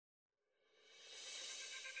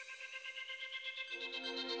Oh.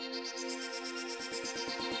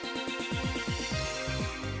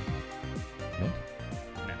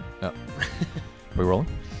 Are we rolling?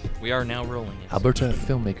 We are now rolling. Yes. Alberta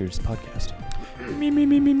Filmmakers Podcast.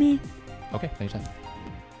 Me. Okay, anytime.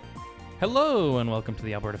 Hello, and welcome to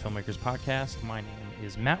the Alberta Filmmakers Podcast. My name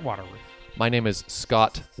is Matt Waterworth. My name is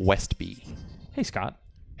Scott Westby. Hey, Scott.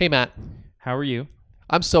 Hey, Matt. How are you?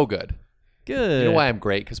 I'm so good. Good. You know why I'm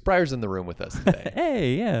great? Because Briar's in the room with us today.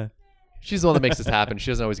 Hey, yeah. She's the one that makes this happen.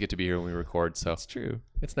 She doesn't always get to be here when we record, so That's true.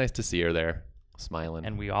 it's nice to see her there, smiling.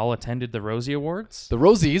 And we all attended the Rosie Awards. The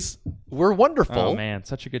Rosies were wonderful. Oh, man.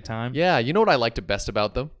 Such a good time. Yeah, you know what I liked best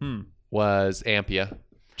about them? Was Ampia,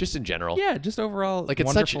 just in general. Yeah, just overall Like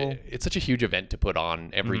it's wonderful. such a huge event to put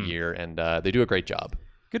on every year, and they do a great job.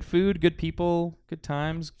 Good food, good people, good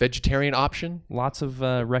times. Vegetarian option. Lots of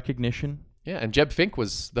recognition. Yeah, and Jeb Fink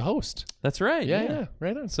was the host. That's right. Yeah,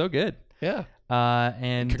 right on. So good. Yeah.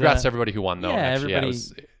 And Congrats to everybody who won, though. yeah, Actually, everybody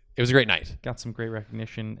it was a great night. got some great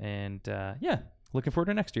recognition, and yeah, looking forward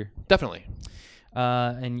to next year. Definitely.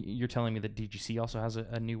 And you're telling me that DGC also has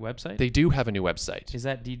a new website? They do have a new website. Is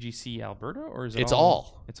that DGC Alberta, or is it It's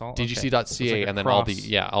all. It's all DGC.ca, okay. and then all the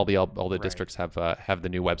Right. districts have the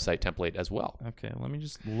new website template as well. Okay, let me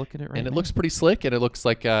just look at it right And it now. looks pretty slick, and it looks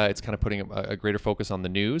like it's kind of putting a greater focus on the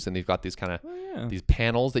news, and they've got these kind of these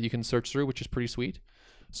panels that you can search through, which is pretty sweet.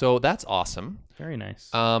 So that's awesome. Very nice.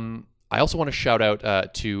 I also want to shout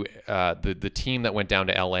out to the team that went down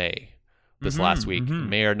to LA this last week.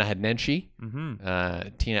 Mayor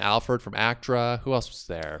Nahad-Nenshi, Tina Alford from ACTRA. Who else was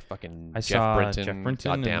there? Fucking I Jeff saw Brinton, Jeff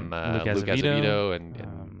Brinton goddamn and Luke Luke Azevedo, and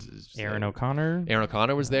Aaron O'Connor. Aaron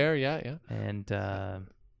O'Connor was there. Yeah. And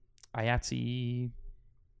IATSE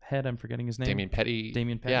head, I'm forgetting his name. Damien Petty.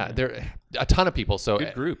 Yeah. There a ton of people. So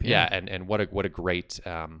Good group. Yeah, and what a great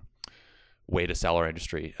way to sell our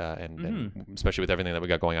industry, and especially with everything that we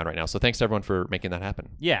got going on right now. So thanks to everyone for making that happen.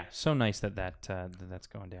 Yeah, so nice that's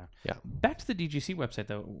going down. Yeah. Back to the DGC website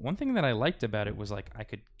though. One thing that I liked about it was like I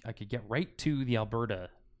could get right to the Alberta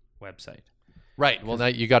website. Right. Well, now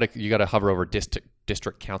you gotta hover over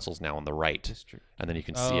district councils now on the right, District. and then you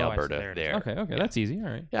can see Alberta there. Okay, Yeah. that's easy. All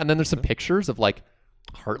right. Yeah, and then there's some pictures of like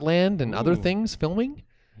Heartland and other things filming.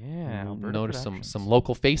 Yeah. Alberta Notice Productions. some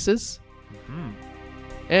local faces.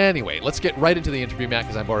 Anyway, let's get right into the interview, Matt,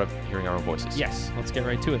 because I'm bored of hearing our own voices. Yes, let's get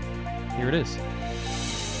right to it. Here it is.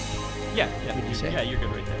 Yeah, you're good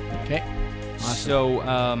right there. Okay. Awesome. So,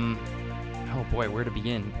 oh boy, where to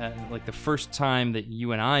begin? Like the first time that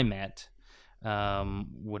you and I met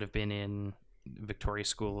would have been in Victoria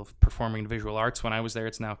School of Performing and Visual Arts. When I was there,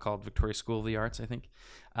 it's now called Victoria School of the Arts, I think.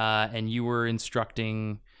 And you were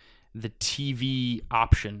instructing the TV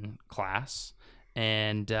option class,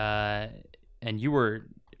 and you were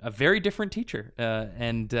a very different teacher,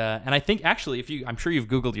 and I think actually, I'm sure you've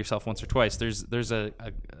Googled yourself once or twice. There's a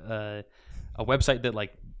website that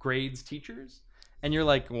like grades teachers, and you're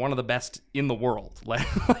like one of the best in the world.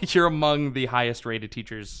 Like you're among the highest rated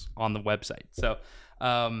teachers on the website.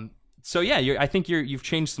 So yeah, I think you've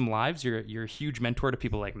changed some lives. You're a huge mentor to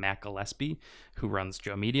people like Matt Gillespie, who runs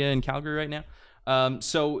Joe Media in Calgary right now.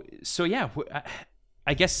 So yeah.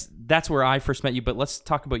 I guess that's where I first met you, but let's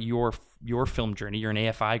talk about your film journey. You're an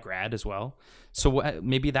AFI grad as well. So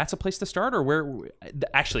maybe that's a place to start, or where?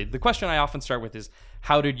 Actually, the question I often start with is,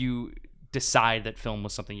 how did you decide that film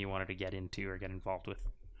was something you wanted to get into or get involved with,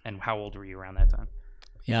 and how old were you around that time?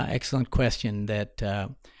 Yeah, excellent question.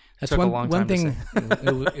 That's Took a long time one thing.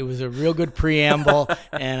 It was a real good preamble,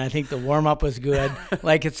 and I think the warm up was good.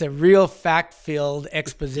 Like it's a real fact-filled,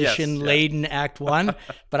 exposition-laden Act 1,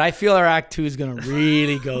 but I feel our Act 2 is going to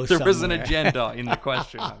really go There somewhere. was an agenda in the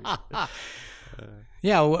question.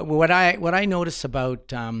 Yeah, what I notice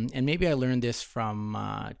about, and maybe I learned this from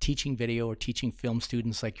teaching video or teaching film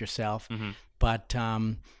students like yourself, but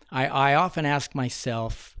I often ask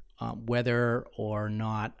myself whether or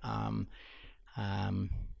not.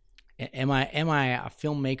 Am I a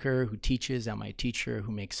filmmaker who teaches? Am I a teacher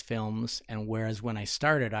who makes films? And whereas when I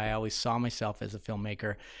started, I always saw myself as a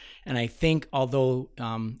filmmaker. And I think although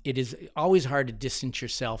it is always hard to distance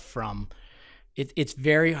yourself from, it's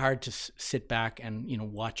very hard to sit back and,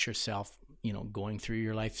 watch yourself, going through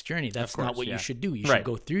your life's journey. That's not what you should do. You should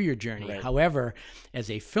go through your journey. Right. However, as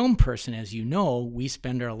a film person, as you know, we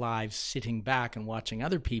spend our lives sitting back and watching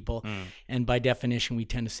other people. And by definition, we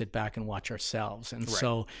tend to sit back and watch ourselves. And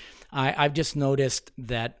so I've just noticed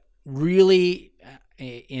that really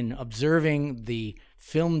in observing the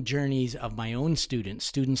film journeys of my own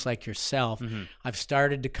students like yourself, I've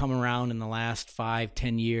started to come around in the last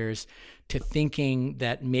 5-10 years to thinking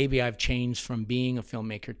that maybe I've changed from being a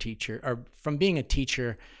filmmaker teacher, or from being a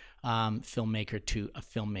teacher filmmaker to a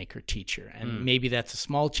filmmaker teacher. And maybe that's a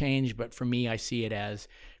small change, but for me, I see it as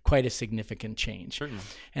quite a significant change. Certainly.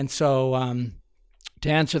 And so to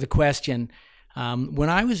answer the question, when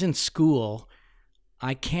I was in school,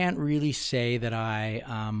 I can't really say that I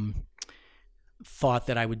thought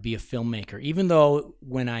that I would be a filmmaker, even though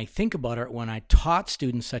when I think about it, when I taught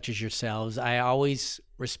students such as yourselves, I always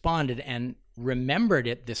responded and remembered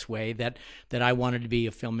it this way, that I wanted to be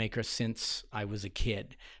a filmmaker since I was a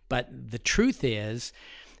kid. But the truth is,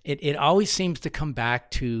 it always seems to come back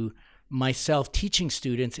to myself teaching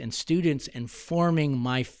students and students informing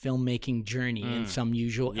my filmmaking journey in some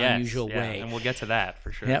unusual way. And we'll get to that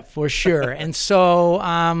for sure. Yeah, for sure. And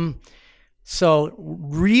so, so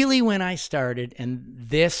really when I started, and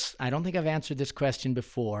this, I don't think I've answered this question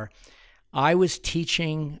before, I was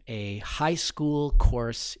teaching a high school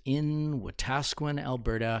course in Wetaskiwin,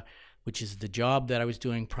 Alberta, which is the job that I was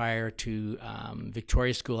doing prior to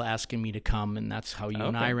Victoria School asking me to come, and that's how you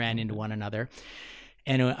and I ran into one another.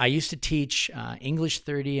 And I used to teach English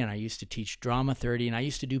 30, and I used to teach drama 30, and I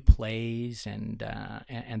used to do plays and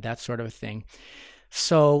that sort of a thing.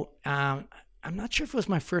 So I'm not sure if it was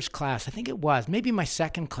my first class. I think it was. Maybe my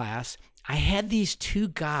second class. I had these two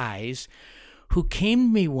guys who came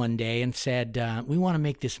to me one day and said, we want to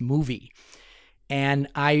make this movie. And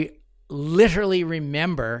I literally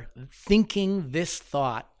remember thinking this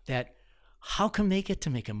thought, that how come they get to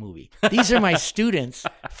make a movie? These are my students.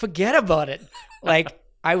 Forget about it. Like,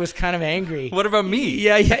 I was kind of angry. What about me?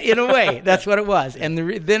 Yeah, in a way. That's what it was. And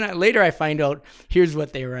then later I find out, here's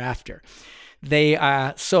what they were after. They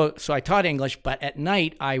so I taught English, but at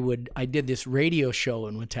night I did this radio show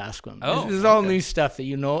in Wetaskiwin. Oh, this is all new stuff that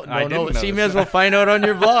you don't know. So you may as well that. find out on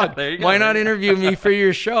your blog. There you go. Why not interview me for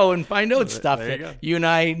your show and find out stuff There you that go. you and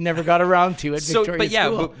I never got around to at Victoria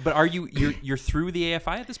School. But are you're through the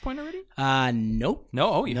AFI at this point already? Nope.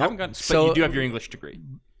 No, you Nope. haven't gotten. But So- you do have your English degree.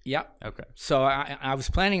 Yeah. Okay. So I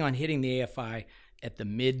was planning on hitting the AFI at the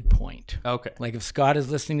midpoint. Okay. Like if Scott is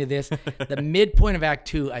listening to this, the midpoint of Act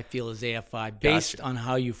 2, I feel, is AFI, based on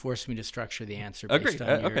how you forced me to structure the answer based Agreed.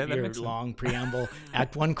 on Okay, that your makes sense. long preamble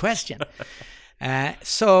Act 1 question.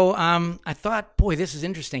 So I thought, boy, this is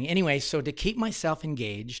interesting. Anyway, so to keep myself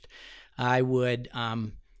engaged, I would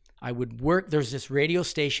work. There's this radio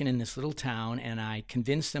station in this little town, and I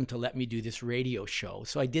convinced them to let me do this radio show.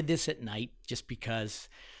 So I did this at night just because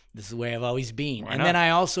this is the way I've always been. Why And not? then I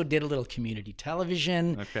also did a little community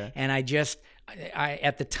television. Okay. And I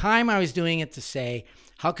at the time I was doing it to say,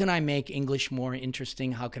 how can I make English more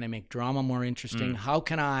interesting? How can I make drama more interesting? How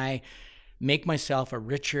can I make myself a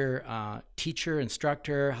richer teacher,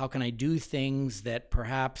 instructor? How can I do things that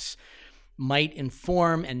perhaps might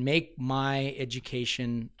inform and make my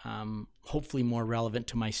education hopefully more relevant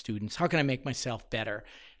to my students? How can I make myself better?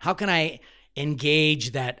 How can I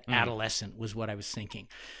engage that adolescent, was what I was thinking.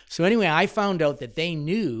 So anyway, I found out that they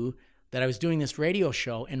knew that I was doing this radio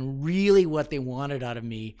show, and really what they wanted out of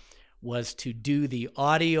me was to do the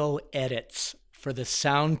audio edits for the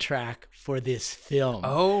soundtrack for this film.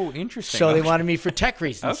 Oh, interesting. So they Okay. wanted me for tech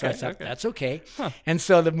reasons. So I Okay, thought, okay. that's okay. And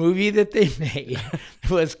so the movie that they made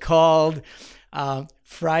was called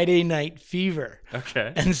Friday Night Fever.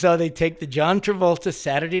 Okay. And so they take the John Travolta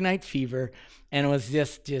Saturday Night Fever, and it was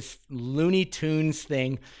just Looney Tunes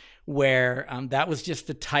thing where that was just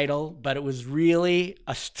the title, but it was really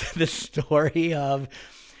the story of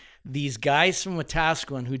these guys from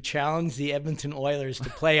Wetaskiwin who challenged the Edmonton Oilers to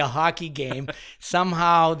play a hockey game.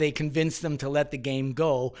 Somehow they convinced them to let the game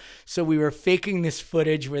go. So we were faking this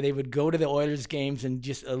footage where they would go to the Oilers games and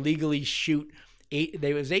just illegally shoot. It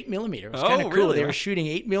was 8mm. It was kind of cool. Really? They were shooting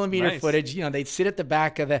 8mm Nice. footage. You know, they'd sit at the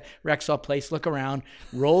back of the Rexall place, look around,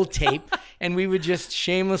 roll tape, and we would just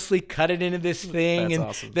shamelessly cut it into this thing. That's and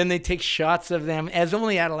awesome. then they take shots of them, as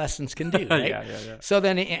only adolescents can do, right? Yeah. So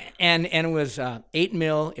then, and it was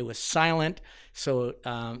 8mm. It was silent. So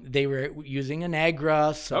they were using an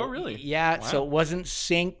Agra. So, Oh, really? Yeah. Wow. So it wasn't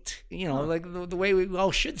synced, like the way we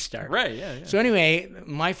all should start. Right. Yeah. So anyway,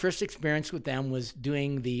 my first experience with them was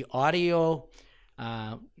doing the audio,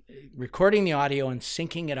 recording the audio and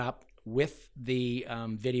syncing it up with the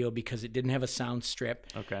video because it didn't have a sound strip.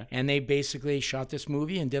 Okay. And they basically shot this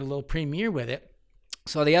movie and did a little premiere with it.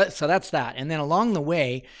 So that's that. And then along the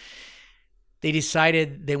way, they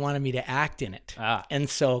decided they wanted me to act in it. And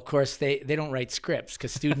so, of course, they don't write scripts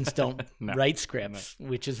because students don't No. write scripts,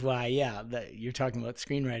 which is why, you're talking about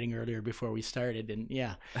screenwriting earlier before we started.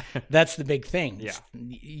 And that's the big thing. Yeah.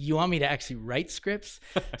 You want me to actually write scripts?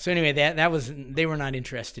 So anyway, they were not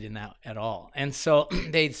interested in that at all. And so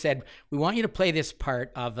they said, we want you to play this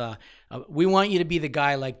part of a we want you to be the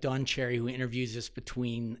guy like Don Cherry who interviews us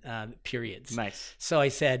between periods. Nice. So I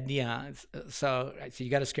said, yeah. So I said, you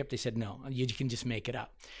got a script? They said, no, you can just make it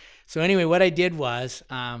up. So anyway, what I did was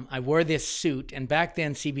I wore this suit, and back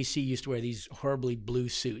then CBC used to wear these horribly blue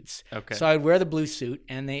suits. Okay. So I'd wear the blue suit,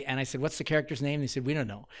 and I said, what's the character's name? They said, we don't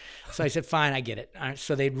know. So I said, fine, I get it.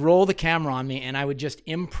 So they'd roll the camera on me, and I would just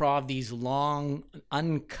improv these long,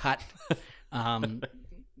 uncut riffs.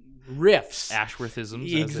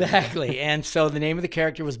 Ashworthisms. Exactly. And so the name of the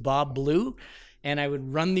character was Bob Blue. And I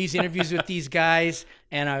would run these interviews with these guys,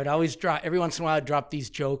 and I would always every once in a while I'd drop these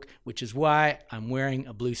joke, which is why I'm wearing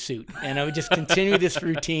a blue suit. And I would just continue this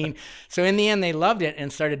routine. So in the end, they loved it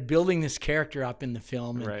and started building this character up in the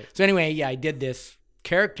film. And so anyway, yeah, I did this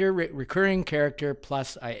character, recurring character,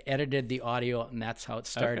 plus I edited the audio, and that's how it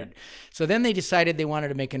started. Okay. So then they decided they wanted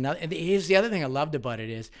to make another. And here's the other thing I loved about it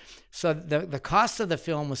is, so the cost of the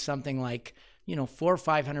film was something like, $400 or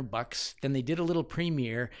 $500. Then they did a little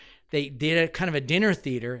premiere. They did a kind of a dinner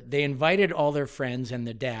theater. They invited all their friends and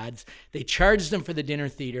their dads. They charged them for the dinner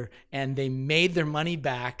theater, and they made their money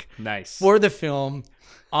back for the film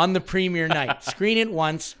on the premiere night. Screen it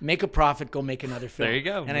once, make a profit, go make another film. There you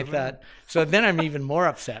go. And I thought, so then I'm even more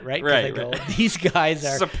upset, right? Because I go, these guys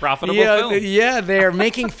are... It's a profitable film. Yeah, they're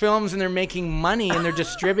making films, and they're making money, and they're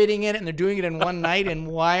distributing it, and they're doing it in one night, and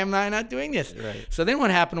why am I not doing this? Right. So then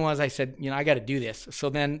what happened was I said, I got to do this. So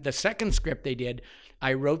then the second script they did,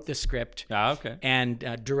 I wrote the script and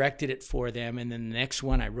directed it for them. And then the next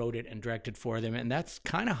one, I wrote it and directed for them. And that's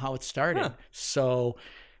kind of how it started. Huh. So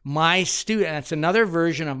that's another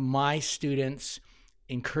version of my students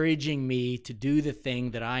encouraging me to do the thing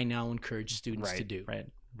that I now encourage students to do. Right.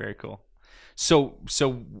 Very cool. So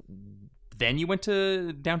then you went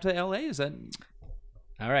down to LA? Is that...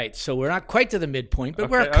 All right. So we're not quite to the midpoint, but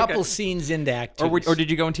we're a couple scenes into acting. Or did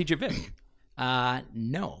you go and teach at Vic?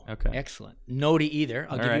 No. Okay. Excellent. No to either.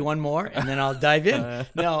 I'll give you one more, and then I'll dive in.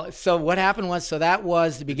 No. So what happened was, that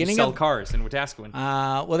was the beginning of... Sell cars in Wetaskiwin.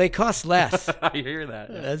 Well, they cost less. I hear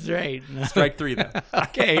that. Yeah. That's right. Strike three, though.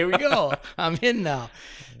 Okay, here we go. I'm in now.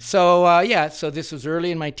 So, so this was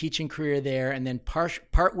early in my teaching career there, and then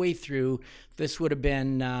partway through, this would have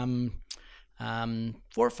been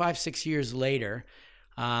 4, 5, 6 years later,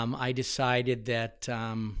 I decided that...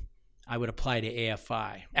 I would apply to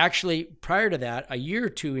AFI. Actually, prior to that, a year or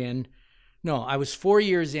two in, I was 4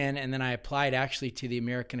 years in, and then I applied actually to the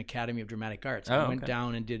American Academy of Dramatic Arts. I went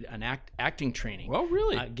down and did an acting training. Well,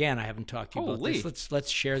 really? Again, I haven't talked to you about this. Let's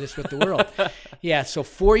share this with the world. Yeah, so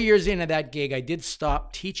 4 years into that gig, I did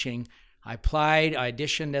stop teaching. I applied, I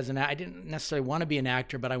auditioned as I didn't necessarily want to be an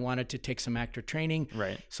actor, but I wanted to take some actor training.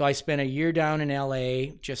 Right. So I spent a year down in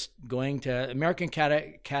LA, just going to the American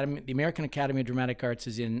Academy of Dramatic Arts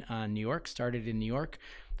is in New York, started in New York.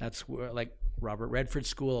 That's where, like, Robert Redford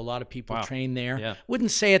School, a lot of people train there. Yeah.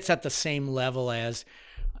 Wouldn't say it's at the same level as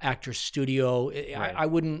Actors Studio. Right. I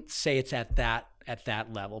wouldn't say it's at that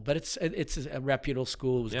level, but it's a reputable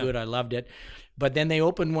school. It was good. I loved it. But then they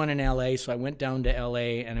opened one in LA, so I went down to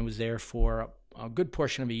LA, and I was there for a good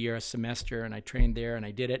portion of a year, a semester, and I trained there, and I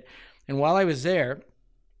did it. And while I was there,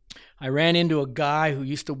 I ran into a guy who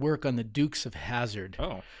used to work on the Dukes of Hazzard.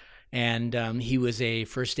 Oh. And he was a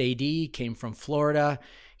first AD, came from Florida.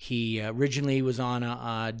 He originally was on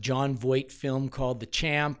a John Voight film called The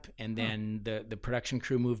Champ, and then the production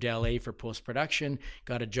crew moved to LA for post-production,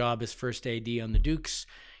 got a job as first AD on the Dukes.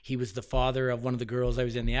 He was the father of one of the girls I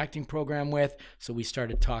was in the acting program with, so we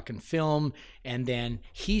started talking film, and then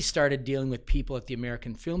he started dealing with people at the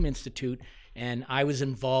American Film Institute, and I was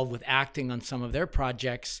involved with acting on some of their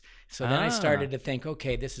projects. So then I started to think,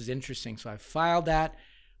 okay, this is interesting. So I filed that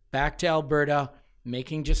back to Alberta,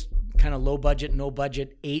 making just kind of low budget, no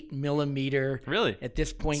budget, 8 millimeter. Really? At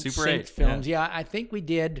this point, Super synced 8, films. Yeah, I think we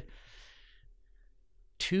did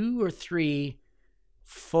 2 or 3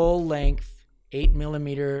 full length 8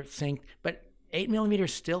 millimeter synced, but 8 millimeter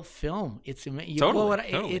still film. It's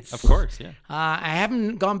totally. Of course, yeah. I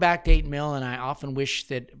haven't gone back to 8 mil, and I often wish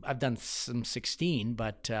that I've done some 16,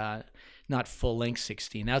 but not full length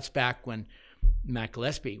 16. That's back when Matt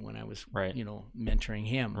Gillespie, when I was mentoring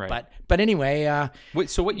him. Right. But anyway.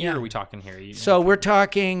 So what year are we talking here? So we're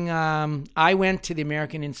talking. I went to the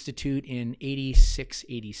American Institute in 86,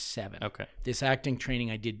 87. Okay. This acting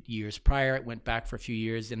training I did years prior. I went back for a few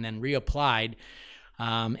years and then reapplied.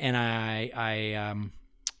 And I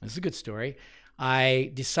this is a good story.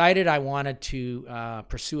 I decided I wanted to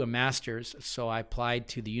pursue a master's, so I applied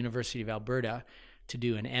to the University of Alberta to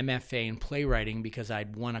do an MFA in playwriting because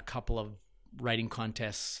I'd won a couple of writing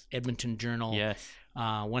contests, Edmonton Journal,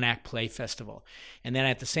 One Act Play Festival. And then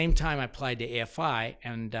at the same time, I applied to AFI,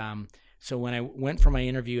 and So when I went for my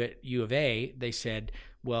interview at U of A, they said,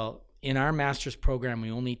 well, in our master's program, we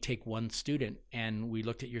only take one student, and we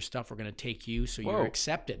looked at your stuff. We're going to take you, so you're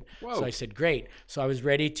accepted. So I said, great. So I was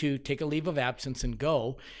ready to take a leave of absence and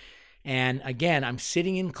go. And again, I'm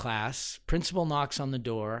sitting in class. Principal knocks on the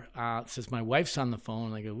door, says, my wife's on the phone.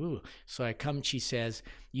 And I go, ooh. So I come, she says,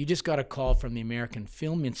 you just got a call from the American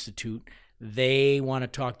Film Institute. They want to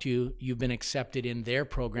talk to you. You've been accepted in their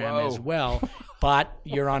program as well, but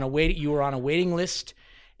you were on a waiting list.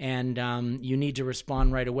 And you need to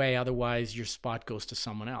respond right away. Otherwise, your spot goes to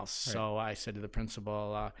someone else. Right. So I said to the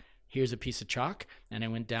principal, here's a piece of chalk. And I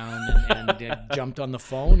went down and jumped on the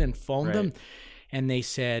phone and phoned them. And they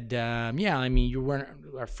said, yeah, I mean, you weren't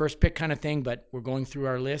our first pick kind of thing, but we're going through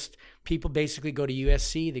our list. People basically go to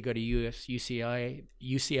USC, they go to UCLA,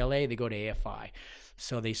 they go to AFI.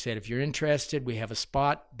 So they said, if you're interested, we have a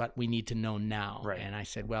spot, but we need to know now. Right. And I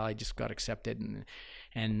said, well, I just got accepted.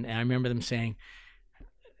 And I remember them saying,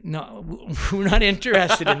 no, we're not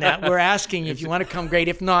interested in that. We're asking if you want to come, great.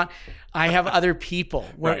 If not, I have other people.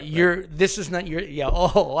 This is not your,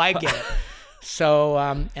 I get it. So,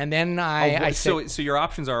 and then I said, so your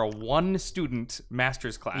options are a one student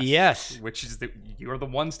master's class. Yes. Which is you're the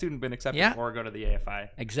one student been accepted, or go to the AFI.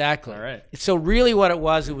 Exactly. All right. So really what it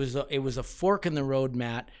was a fork in the road,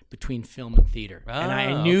 Matt, between film and theater. And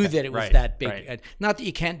I knew that it was that big. Right. Not that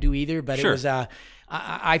you can't do either, but it was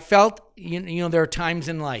I felt, there are times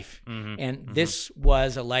in life, and this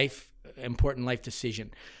was a important life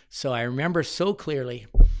decision. So I remember so clearly,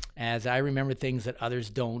 as I remember things that others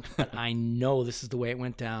don't, but I know this is the way it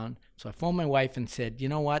went down. So I phoned my wife and said, you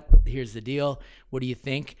know what? Here's the deal. What do you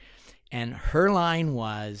think? And her line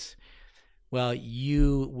was, well,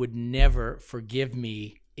 you would never forgive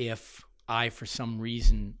me if I, for some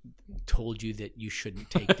reason, told you that you shouldn't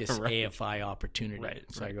take this AFI opportunity. Right.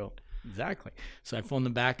 So I go, exactly. So I phoned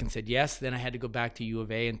them back and said yes. Then I had to go back to U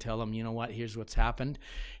of A and tell them, you know what, here's what's happened.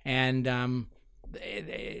 And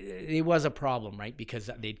it was a problem, right? Because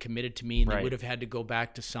they'd committed to me, and they would have had to go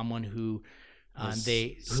back to someone who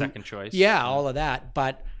second choice. Yeah, all of that.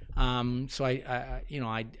 But so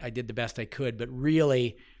I did the best I could. But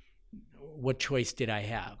really, what choice did I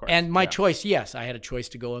have? And my choice, yes, I had a choice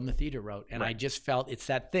to go on the theater route, and I just felt it's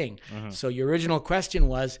that thing. So your original question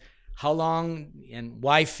was, how long and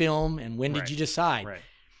why film, and when did you decide? Right.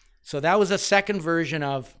 So that was a second version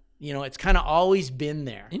of, it's kind of always been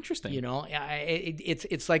there. Interesting.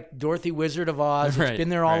 It's like Dorothy Wizard of Oz. It's been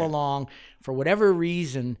there all along. For whatever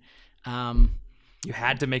reason, you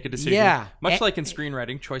had to make a decision. Yeah. Much like in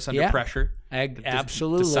screenwriting, choice under pressure.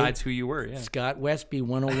 Absolutely. Decides who you were. Yeah. Scott Westby,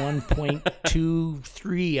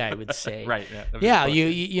 101.23, I would say. Right. Yeah.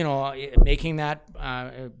 Making that.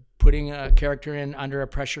 Putting a character in under a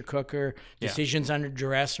pressure cooker, decisions under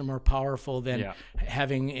duress are more powerful than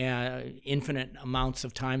having infinite amounts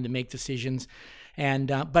of time to make decisions. And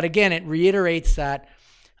but again, it reiterates that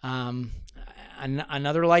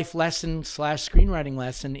another life lesson / screenwriting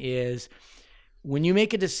lesson is, when you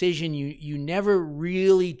make a decision, you never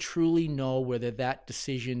really truly know whether that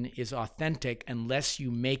decision is authentic unless you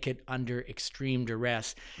make it under extreme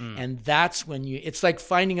duress. And that's when it's like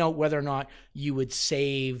finding out whether or not you would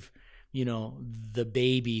save, the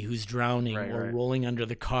baby who's drowning or rolling under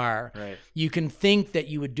the car. Right. You can think that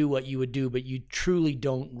you would do what you would do, but you truly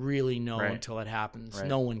don't really know until it happens. Right.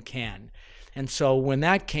 No one can. And so when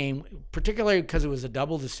that came, particularly because it was a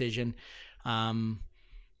double decision,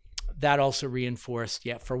 that also reinforced,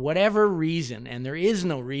 for whatever reason, and there is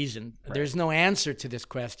no reason, there's no answer to this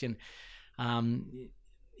question,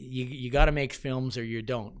 you got to make films or you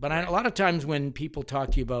don't. But a lot of times when people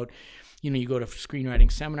talk to you about, you go to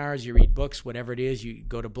screenwriting seminars, you read books, whatever it is, you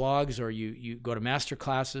go to blogs, or you go to master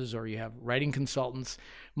classes, or you have writing consultants,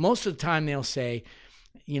 most of the time they'll say,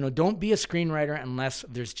 don't be a screenwriter unless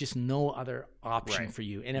there's just no other option for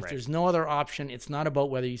you. And if there's no other option, it's not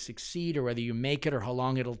about whether you succeed or whether you make it or how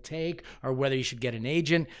long it'll take or whether you should get an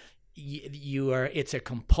agent. It's a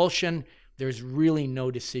compulsion. There's really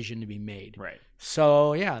no decision to be made. Right.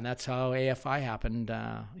 So and that's how AFI happened.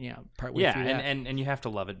 Partway through that. and you have to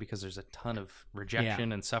love it because there's a ton of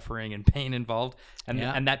rejection and suffering and pain involved,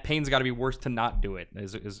 and that pain's got to be worse to not do it.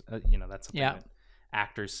 That's something that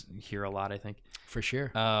actors hear a lot, I think. For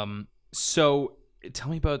sure. So tell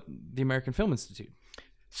me about the American Film Institute.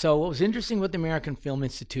 So what was interesting with the American Film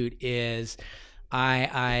Institute is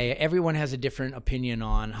everyone has a different opinion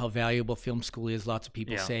on how valuable film school is. Lots of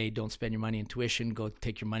people say, don't spend your money in tuition, go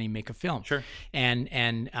take your money and make a film. Sure.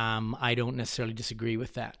 And I don't necessarily disagree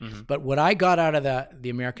with that. Mm-hmm. But what I got out of the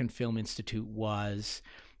American Film Institute was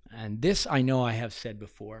and this I know I have said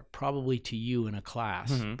before, probably to you in a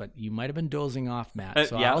class, but you might have been dozing off, Matt,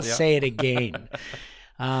 so I'll say it again.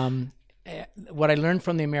 What I learned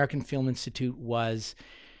from the American Film Institute was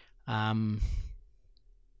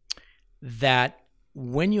that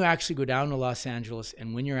when you actually go down to Los Angeles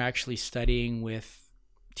and when you're actually studying with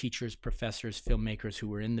teachers, professors, filmmakers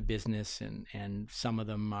who are in the business, and some of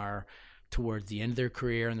them are towards the end of their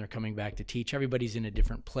career and they're coming back to teach, everybody's in a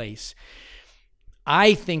different place.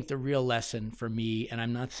 I think the real lesson for me, and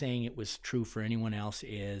I'm not saying it was true for anyone else,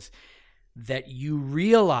 is that you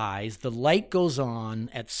realize the light goes on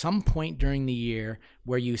at some point during the year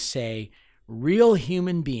where you say, real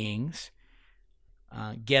human beings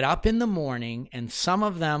get up in the morning, and some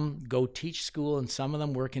of them go teach school, and some of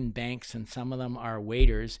them work in banks, and some of them are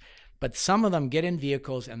waiters, but some of them get in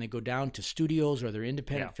vehicles and they go down to studios or they're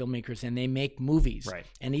independent filmmakers and they make movies. Right.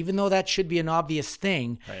 And even though that should be an obvious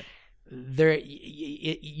thing,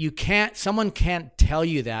 someone can't tell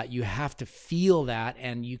you that. You have to feel that,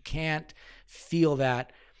 and you can't feel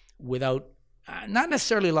that without, not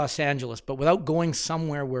necessarily Los Angeles, but without going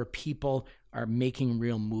somewhere where people are making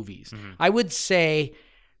real movies. I would say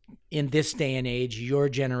in this day and age, your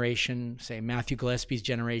generation, say Matthew Gillespie's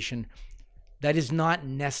generation, that is not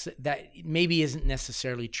that maybe isn't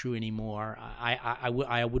necessarily true anymore. I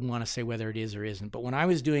wouldn't want to say whether it is or isn't, but when I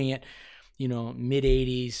was doing it, mid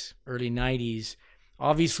 80s, early 90s,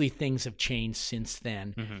 obviously things have changed since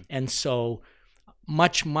then. And so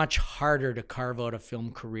much, much harder to carve out a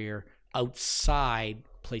film career outside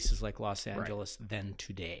places like Los Angeles than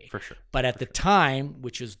today. For sure. But at the time,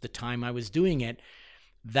 which is the time I was doing it,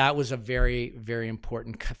 that was a very, very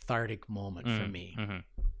important cathartic moment for me.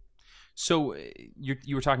 So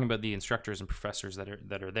you were talking about the instructors and professors that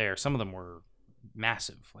are there. Some of them were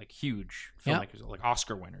massive, like huge filmmakers, like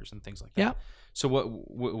Oscar winners and things like that. So what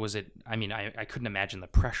was it? I mean, I couldn't imagine the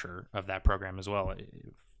pressure of that program as well.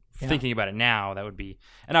 Thinking about it now, that would be,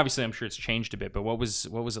 and obviously I'm sure it's changed a bit, but what was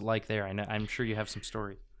it like there? I'm sure you have some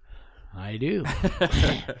story. I do.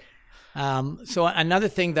 So another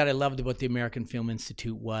thing that I loved about the American Film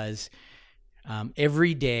Institute was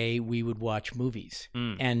every day we would watch movies,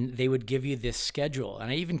 and they would give you this schedule.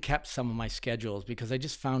 And I even kept some of my schedules because I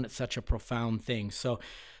just found it such a profound thing. So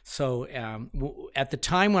at the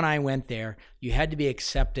time when I went there, you had to be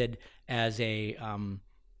accepted as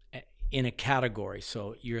in a category.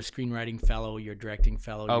 So you're a screenwriting fellow, you're a directing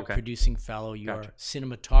fellow, you're a producing fellow, you're a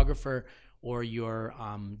cinematographer, or your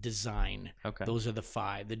design. Those are the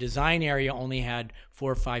 5. The design area only had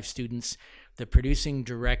 4 or 5 students. The producing,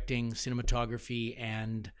 directing, cinematography,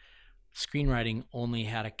 and screenwriting only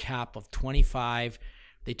had a cap of 25.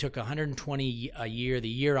 They took 120 a year. The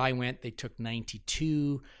year I went, they took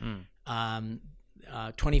 92.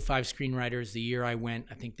 25 screenwriters. The year I went,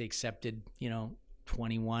 I think they accepted,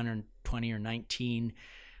 21 or 20 or 19.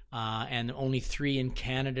 And only 3 in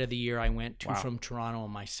Canada the year I went, 2 from Toronto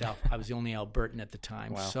and myself. I was the only Albertan at the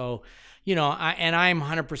time. So, I'm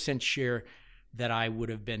 100% sure that I would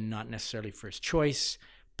have been not necessarily first choice,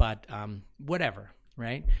 but whatever,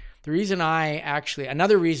 right? The reason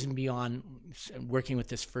another reason beyond working with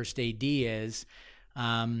this first AD is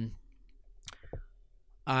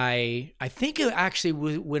I think it actually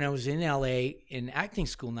when I was in LA in acting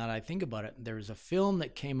school, now that I think about it, there was a film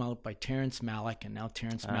that came out by Terrence Malick, and now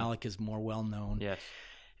Terrence Malick is more well known. Yes.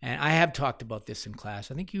 And I have talked about this in class.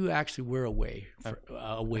 I think you actually were awake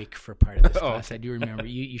for part of this class. Okay. I do remember.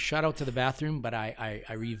 You shot out to the bathroom, but I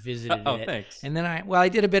revisited it. Oh, thanks. And then I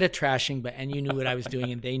did a bit of trashing, and you knew what I was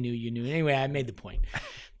doing, and they knew you knew. Anyway, I made the point.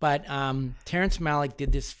 But Terrence Malick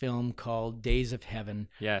did this film called Days of Heaven.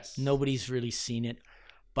 Yes. Nobody's really seen it.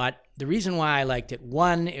 But the reason why I liked it,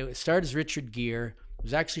 one, it starred as Richard Gere. It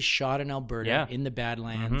was actually shot in Alberta in the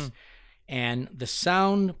Badlands. And the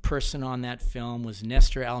sound person on that film was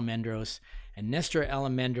Nestor Almendros. And Nestor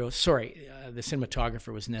Almendros, the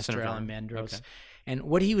cinematographer was Nestor Almendros. Okay. And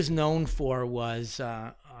what he was known for was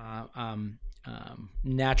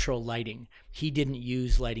natural lighting. He didn't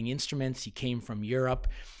use lighting instruments. He came from Europe.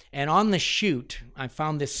 And on the shoot, I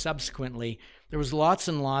found this subsequently, there was lots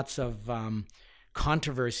and lots of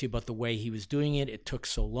controversy about the way he was doing it. It took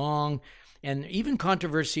so long. And even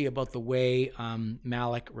controversy about the way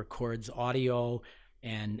Malick records audio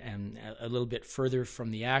and a little bit further from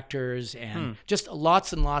the actors and just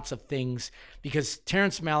lots and lots of things, because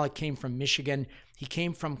Terrence Malick came from Michigan. He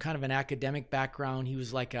came from kind of an academic background. He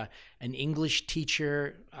was like an English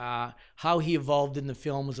teacher. How he evolved in the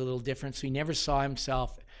film was a little different, so he never saw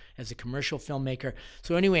himself as a commercial filmmaker.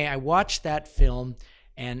 So anyway, I watched that film,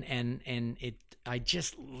 and I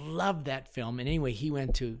just loved that film. And anyway, he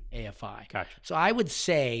went to AFI. Gotcha. So I would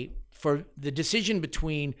say for the decision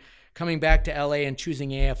between coming back to LA and choosing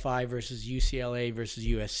AFI versus UCLA versus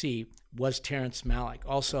USC was Terrence Malick.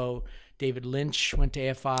 Also, David Lynch went to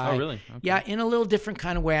AFI. Oh, really? Okay. Yeah, in a little different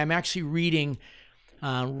kind of way. I'm actually reading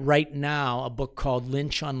right now a book called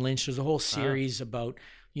Lynch on Lynch. There's a whole series about,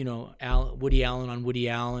 Woody Allen on Woody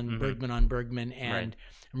Allen, Bergman on Bergman. And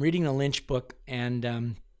I'm reading the Lynch book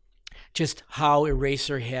and just how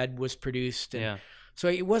Eraserhead was produced. And so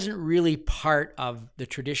it wasn't really part of the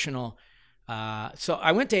traditional. So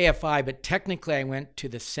I went to AFI, but technically I went to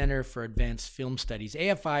the Center for Advanced Film Studies.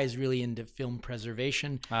 AFI is really into film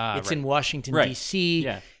preservation. It's in Washington, D.C.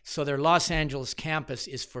 Yeah. So their Los Angeles campus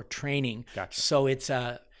is for training. Gotcha. So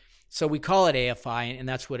so we call it AFI, and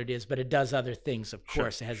that's what it is. But it does other things, of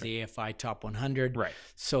course. It has the AFI Top 100. Right.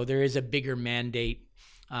 So there is a bigger mandate.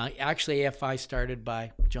 Actually, AFI started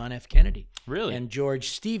by John F. Kennedy. Really? And George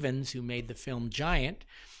Stevens, who made the film Giant,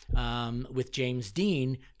 with James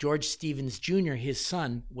Dean. George Stevens Jr., his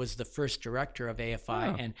son, was the first director of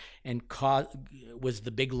AFI and was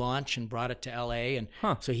the big launch and brought it to LA. And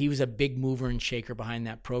so he was a big mover and shaker behind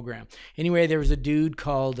that program. Anyway, there was a dude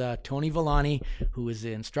called Tony Villani who was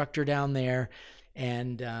the instructor down there.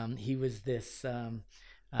 And he was this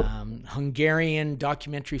Hungarian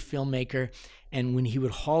documentary filmmaker. And when he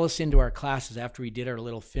would haul us into our classes after we did our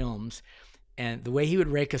little films, and the way he would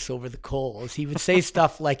rake us over the coals, he would say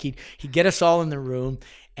stuff like he'd get us all in the room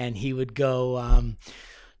and he would go,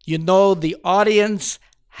 the audience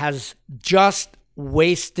has just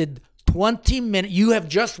wasted 20 minutes. You have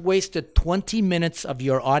just wasted 20 minutes of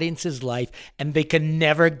your audience's life and they can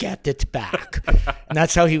never get it back. And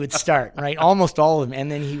that's how he would start, right? Almost all of them.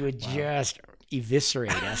 And then he would just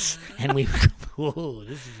eviscerate us. And we would go, whoa,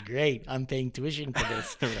 this is great. I'm paying tuition for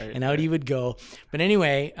this. And out he would go. But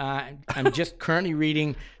anyway, I'm just currently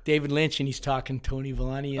reading David Lynch and he's talking Tony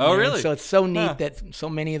Villani. Oh, really? And so it's so neat that so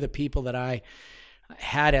many of the people that I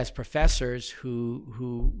had as professors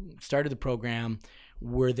who started the program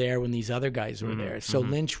were there when these other guys were there. So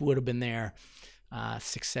Lynch would have been there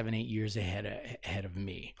 6, 7, 8 years ahead of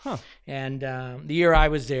me. And the year I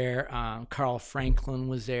was there, Carl Franklin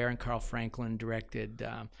was there, and Carl Franklin directed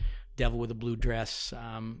Devil with a Blue Dress,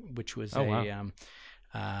 which was and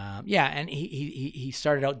he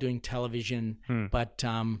started out doing television, but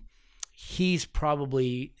he's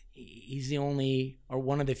the only or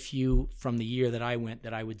one of the few from the year that I went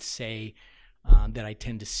that I would say that I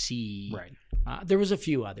tend to see. Right. There was a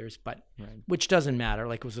few others, but which doesn't matter.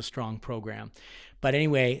 Like, it was a strong program. But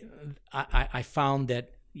anyway, I found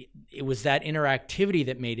that it was that interactivity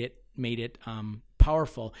that made it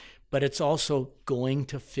powerful. But it's also going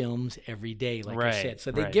to films every day, like I said. So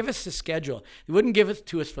they give us the schedule. They wouldn't give it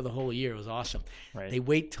to us for the whole year. It was awesome. Right. They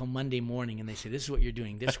wait till Monday morning and they say, this is what you're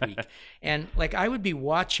doing this week. And like, I would be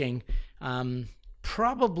watching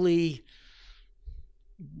probably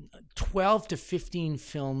 12 to 15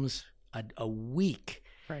 films a week.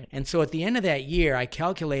 Right. And so at the end of that year, I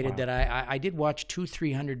calculated that I did watch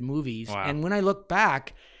 200-300 movies. Wow. And when I look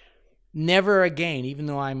back, never again, even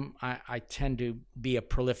though I tend to be a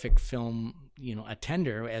prolific film,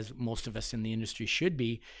 attender, as most of us in the industry should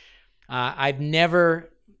be, I've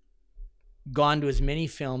never gone to as many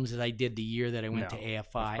films as I did the year that I went to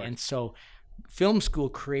AFI. And so film school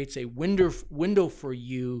creates a window for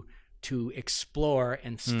you to explore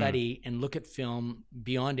and study and look at film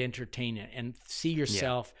beyond entertainment and see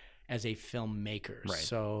yourself as a filmmaker. Right.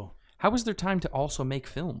 So how is there time to also make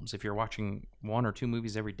films if you're watching 1 or 2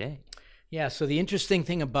 movies every day? Yeah, so the interesting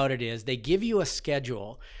thing about it is they give you a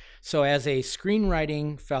schedule. So as a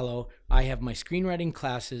screenwriting fellow, I have my screenwriting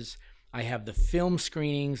classes. I have the film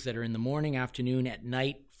screenings that are in the morning, afternoon, at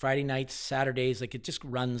night, Friday nights, Saturdays. Like, it just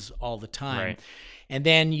runs all the time. Right. And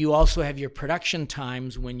then you also have your production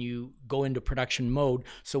times when you go into production mode.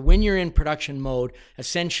 So when you're in production mode,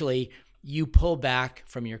 essentially you pull back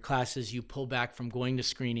from your classes, you pull back from going to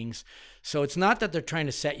screenings. So it's not that they're trying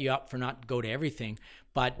to set you up for not to go to everything,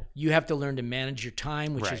 but you have to learn to manage your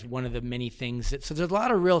time, which is one of the many things so there's a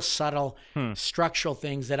lot of real subtle structural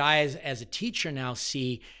things that I, as a teacher now,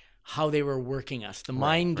 see how they were working us, the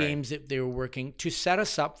mind games that they were working to set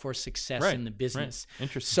us up for success in the business. Right.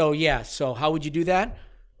 Interesting. So how would you do that?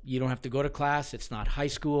 You don't have to go to class. It's not high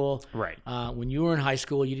school. Right. When you were in high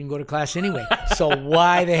school, you didn't go to class anyway. So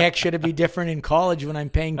why the heck should it be different in college when I'm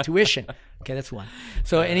paying tuition? Okay, that's one.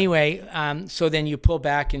 So anyway, so then you pull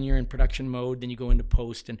back and you're in production mode. Then you go into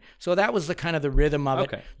post, and so that was the kind of the rhythm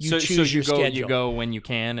of it. You choose your schedule. You go when you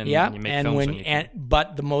can, and you make films when you can.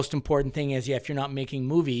 But the most important thing is, if you're not making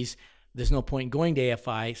movies, there's no point going to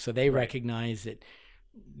AFI. So they recognize that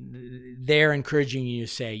they're encouraging you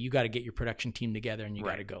to say, you got to get your production team together and you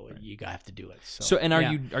got to go. Right. You have to do it. So and are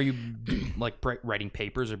you like writing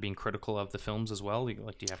papers or being critical of the films as well?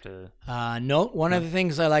 Like, do you have to? No. One of the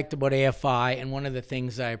things I liked about AFI, and one of the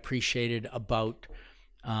things I appreciated about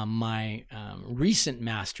my recent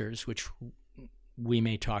masters, which we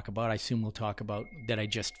may talk about, I assume we'll talk about, that I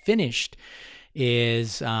just finished,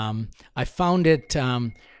 is I found it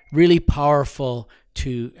really powerful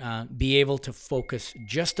to be able to focus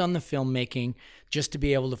just on the filmmaking, just to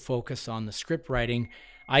be able to focus on the script writing.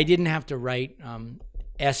 I didn't have to write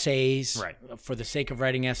essays for the sake of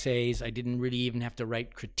writing essays. I didn't really even have to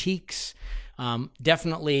write critiques.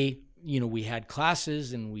 Definitely, we had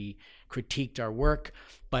classes and we critiqued our work,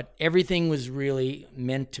 but everything was really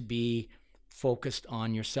meant to be focused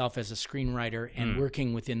on yourself as a screenwriter and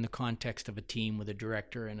working within the context of a team with a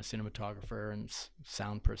director and a cinematographer and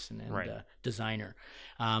sound person and a designer.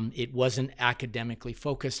 It wasn't academically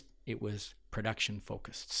focused. It was production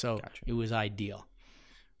focused. So It was ideal.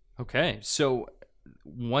 Okay. So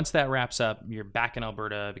once that wraps up, you're back in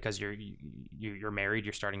Alberta because you're married,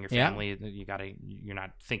 you're starting your family. You're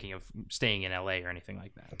not thinking of staying in LA or anything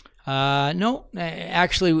like that. No,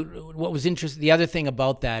 actually, what was interesting, the other thing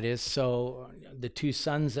about that is, so the two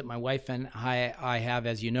sons that my wife and I have,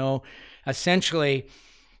 as you know, essentially,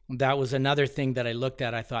 that was another thing that I looked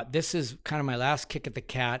at. I thought, this is kind of my last kick at the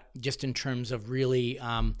cat, just in terms of really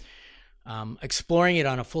exploring it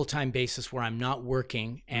on a full-time basis where I'm not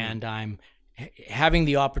working and I'm having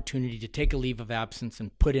the opportunity to take a leave of absence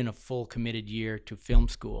and put in a full committed year to film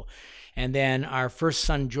school. And then our first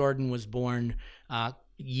son, Jordan, was born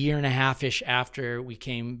year and a half-ish after we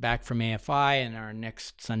came back from AFI, and our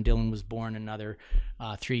next son, Dylan, was born another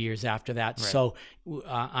 3 years after that. Right. So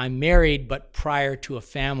I'm married, but prior to a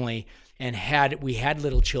family, and we had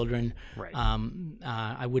little children,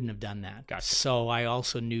 I wouldn't have done that. Gotcha. So I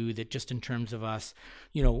also knew that just in terms of us,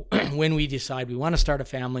 when we decide we want to start a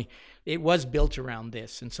family, it was built around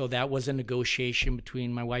this. And so that was a negotiation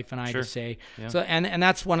between my wife and I to say, so, and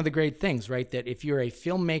that's one of the great things, right? That if you're a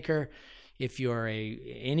filmmaker, if you're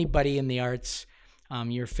anybody in the arts,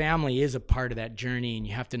 your family is a part of that journey, and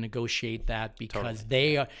you have to negotiate that because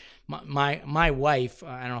they are. My wife,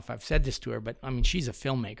 I don't know if I've said this to her, but I mean, she's a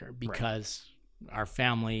filmmaker because our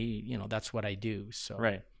family, that's what I do. So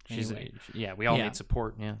anyway. We all need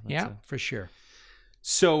support. For sure.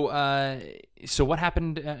 So what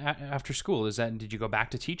happened after school? Did you go back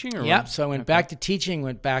to teaching? Or so I went back to teaching,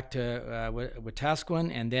 went back to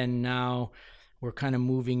Wetaskiwin, and then now we're kind of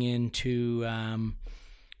moving into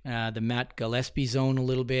the Matt Gillespie zone a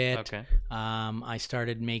little bit. Okay. I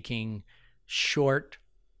started making short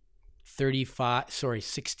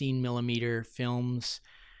 16 millimeter films.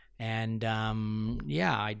 And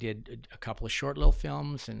I did a couple of short little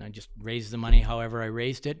films, and I just raised the money however I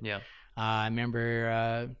raised it. Yeah. I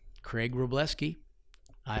remember Craig Robleski.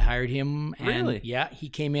 I hired him. And really? Yeah, he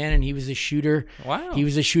came in and he was a shooter. Wow. He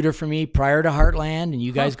was a shooter for me prior to Heartland, and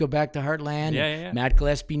you guys go back to Heartland. Yeah. Matt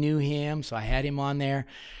Gillespie knew him, so I had him on there.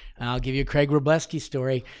 I'll give you a Craig Robleski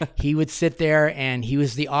story. He would sit there and he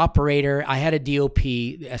was the operator. I had a DOP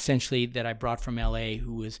essentially that I brought from LA,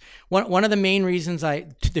 who was one of the main reasons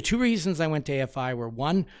the two reasons I went to AFI were,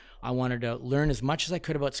 one, I wanted to learn as much as I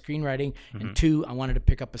could about screenwriting, and two, I wanted to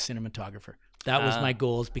pick up a cinematographer. That was my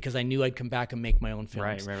goals because I knew I'd come back and make my own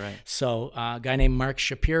films. Right. So a guy named Mark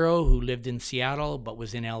Shapiro, who lived in Seattle but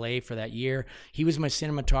was in LA for that year, he was my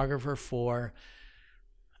cinematographer for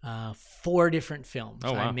 4 different films.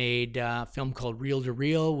 Oh, wow. I made a film called Reel to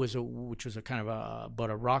Reel, which was a kind of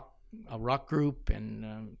about a rock group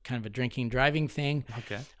and kind of a drinking driving thing.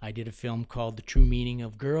 Okay. I did a film called The True Meaning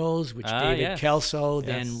of Girls, which David Kelso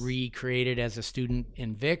then recreated as a student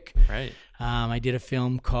in Vic. Right. I did a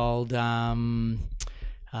film called I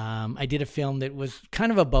did a film that was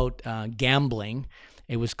kind of about gambling.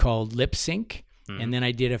 It was called Lip Sync. And then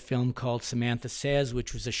I did a film called Samantha Says,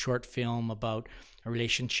 which was a short film about a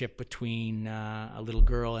relationship between a little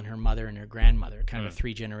girl and her mother and her grandmother, kind of a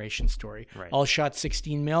 3-generation story. Right. All shot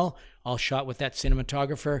 16 mil, all shot with that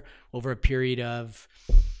cinematographer over a period of,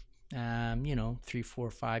 3,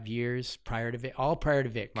 4, 5 years prior to Vic, all prior to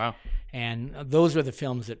Vic. Wow. And those were the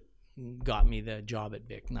films that got me the job at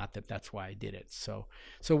Vic. Not that that's why I did it. So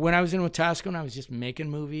when I was in Wetaskiwin, I was just making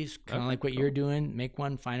movies, kind of like what you're doing. Make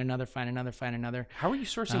one, find another. How are you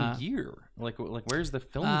sourcing gear? Like where's the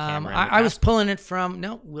film camera? I was pulling it from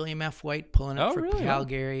William F. White, pulling it from really?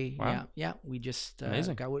 Calgary. Wow. Yeah. We just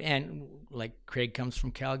Amazing. and like Craig comes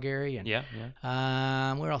from Calgary, and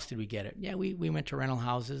where else did we get it? Yeah, we went to rental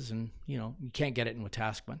houses, and you can't get it in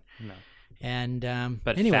Wetaskiwin. No. And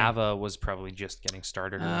But anyway. FAVA was probably just getting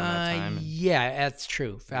started around that time. Yeah, that's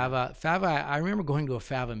true. FAVA. I remember going to a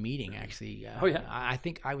FAVA meeting actually. Oh, yeah? I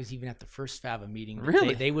think I was even at the first FAVA meeting.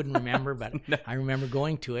 Really? They wouldn't remember, but No. I remember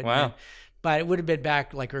going to it. Wow. But it would have been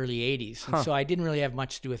back like early 80s. And so I didn't really have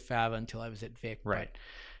much to do with FAVA until I was at Vic. Right. But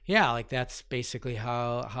yeah, like that's basically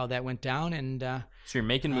how that went down. And So you're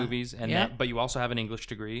making movies, and yeah. but you also have an English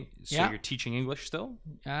degree. So Yeah. you're teaching English still?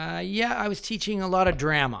 yeah, I was teaching a lot of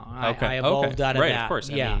drama. I evolved out of right, that. of course.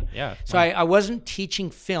 Yeah. I mean, yeah. So I wasn't teaching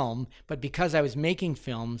film, but because I was making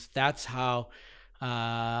films, that's how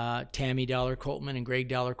Tammy Dollar Coltman and Greg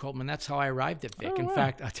Dollar Coltman, that's how I arrived at Vic. Oh, In wow.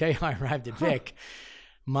 fact, I'll tell you how I arrived at Vic.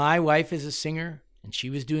 My wife is a singer, and she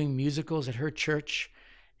was doing musicals at her church.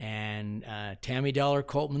 And Tammy Dollar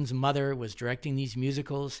Coltman's mother was directing these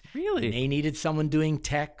musicals. Really? And they needed someone doing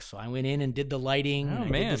tech, so I went in and did the lighting, Oh, and I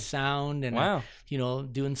man. did the sound, and Wow.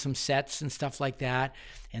 doing some sets and stuff like that.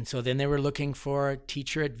 And so then they were looking for a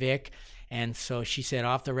teacher at Vic. And so she said,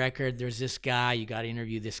 off the record, there's this guy, you got to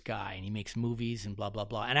interview this guy, and he makes movies and blah, blah,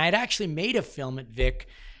 blah. And I had actually made a film at Vic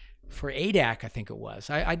for ADAC, I think it was.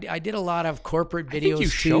 I did a lot of corporate videos. I think you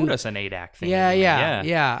too. showed us an ADAC thing.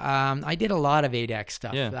 Yeah. I did a lot of ADAC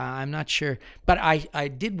stuff. Yeah. I'm not sure. But I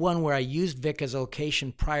did one where I used Vic as a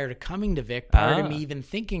location prior to coming to Vic, prior to me even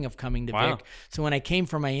thinking of coming to Wow. Vic. So when I came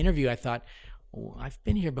for my interview, I thought, oh, I've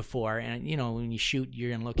been here before. And, when you shoot,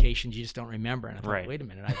 you're in locations you just don't remember. And I thought, Right. wait a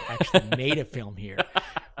minute, I've actually made a film here.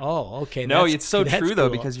 Oh, okay. No, that's- it's so that's true though,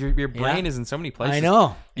 cool. because your brain Yeah. is in so many places. I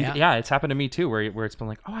know. Yeah, it's happened to me too, where it's been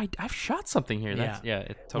like, oh, I've shot something here. That's,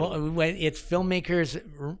 it totally. Well, when it's filmmakers'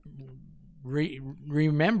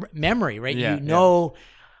 remember memory, right? Yeah,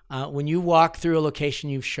 When you walk through a location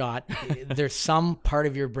you've shot, there's some part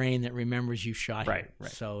of your brain that remembers you shot Right, here.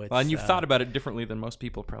 right. So it's, Well, and you've thought about it differently than most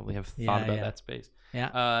people probably have thought about that space.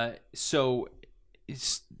 Yeah. So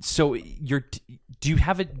do you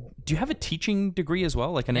have a teaching degree as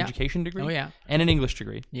well, like an education degree? Oh, yeah. And an English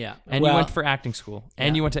degree. Yeah. And you went for acting school,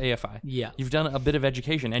 and you went to AFI. Yeah. You've done a bit of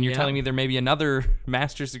education, and you're Yeah. telling me there may be another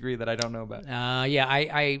master's degree that I don't know about.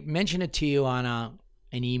 I mentioned it to you on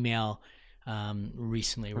an email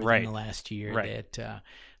recently, within the last year. Right. That,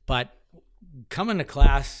 but coming to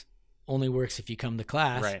class only works if you come to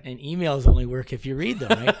class, Right. and emails only work if you read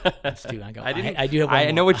them, right? That's two. I do have one I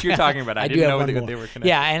more. know what you're talking about. I do didn't have know one that more. they were connected.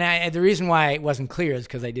 Yeah, and the reason why it wasn't clear is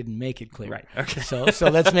because I didn't make it clear. Right. Okay. So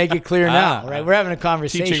let's make it clear now, right? We're having a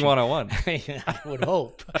conversation. Teaching 101. I would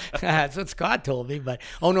hope. That's what Scott told me, but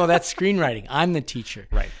no, that's screenwriting. I'm the teacher.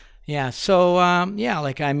 Right. Yeah. So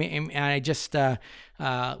I just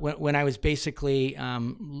when I was basically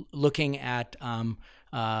looking at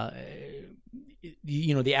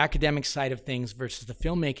the academic side of things versus the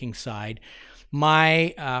filmmaking side,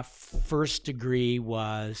 my first degree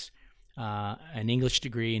was an English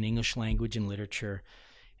degree in English language and literature.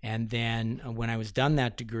 And then when I was done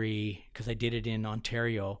that degree, because I did it in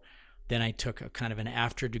Ontario, then I took a kind of an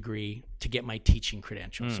after degree to get my teaching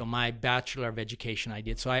credential. So my Bachelor of Education I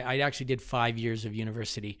did. So I actually did 5 years of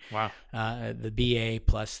university. Wow. The BA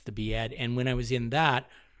plus the BEd. And when I was in that,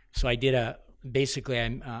 so I did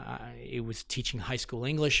it was teaching high school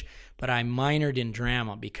English, but I minored in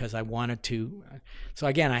drama because I wanted to. So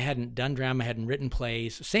again, I hadn't done drama, I hadn't written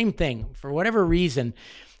plays. Same thing, for whatever reason.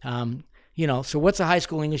 So what's a high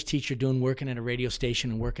school English teacher doing working at a radio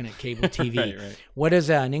station and working at cable TV? Right. What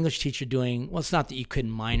is an English teacher doing? Well, it's not that you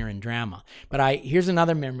couldn't minor in drama, but here's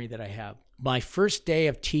another memory that I have. My first day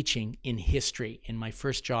of teaching in history in my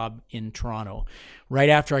first job in Toronto, right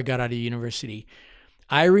after I got out of university,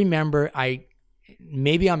 I remember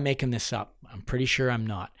maybe I'm making this up. I'm pretty sure I'm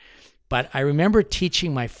not. But I remember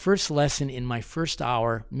teaching my first lesson in my first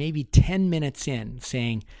hour, maybe 10 minutes in,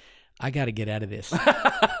 saying, I got to get out of this.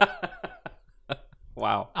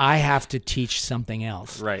 Wow. I have to teach something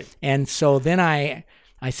else. Right. And so then I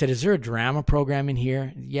said, is there a drama program in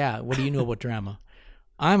here? Yeah. What do you know about drama?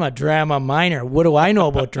 I'm a drama minor. What do I know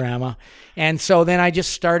about drama? And so then I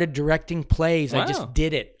just started directing plays. Wow. I just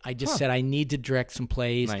did it. I just said I need to direct some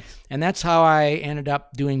plays. Nice. And that's how I ended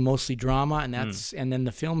up doing mostly drama. And and then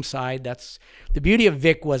the film side, that's the beauty of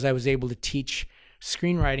Vic was I was able to teach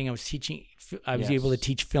screenwriting. I was able to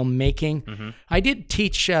teach filmmaking. Mm-hmm. I did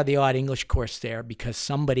teach the odd English course there because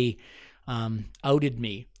somebody outed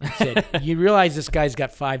me and said, you realize this guy's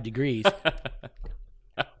got 5 degrees.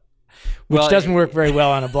 Which doesn't work very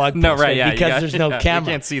well on a blog post, no, right? Yeah, because there's no camera.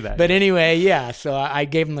 You can't see that. But anyway, yeah. So I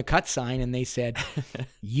gave them the cut sign, and they said,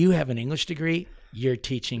 "You have an English degree. You're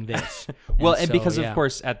teaching this." Well, and because of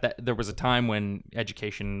course, there was a time when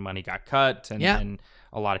education money got cut, and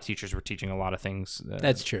a lot of teachers were teaching a lot of things.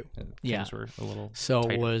 That's true. Things were a little So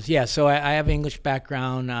tighter. it was, yeah. So I have English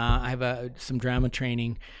background. I have some drama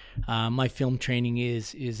training. My film training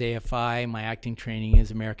is AFI. My acting training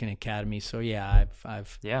is American Academy. So yeah,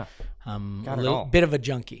 I've Got a it little all. bit of a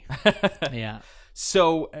junkie. Yeah.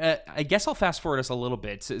 So I guess I'll fast forward us a little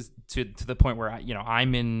bit to the point where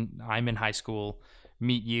I'm in high school,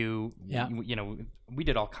 meet you. Yeah. We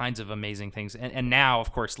did all kinds of amazing things, and now,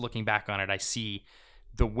 of course, looking back on it, I see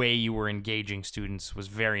the way you were engaging students was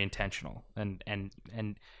very intentional, and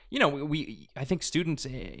I think students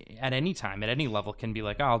at any time, at any level, can be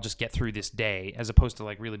like, oh, I'll just get through this day, as opposed to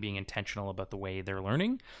like really being intentional about the way they're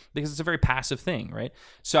learning, because it's a very passive thing, right?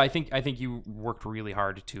 So I think you worked really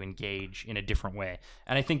hard to engage in a different way,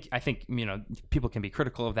 and I think people can be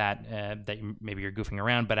critical of that, that maybe you're goofing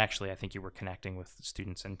around, but actually I think you were connecting with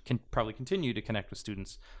students and can probably continue to connect with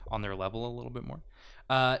students on their level a little bit more.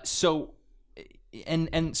 So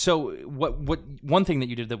what one thing that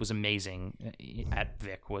you did that was amazing at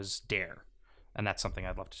Vic was Dare, and that's something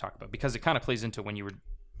I'd love to talk about, because it kind of plays into when you were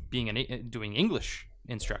doing English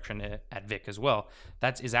instruction at Vic as well.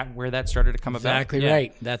 Is that where that started to come about? Exactly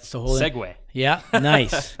right. That's the whole segue. Yeah,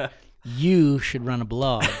 nice. You should run a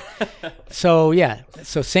blog. So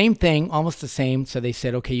same thing, almost the same. So they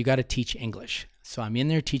said, okay, you got to teach English. So I'm in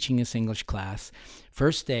there teaching this English class.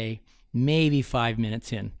 First day, maybe 5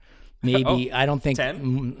 minutes in. Maybe, I don't think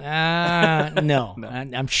 10? No.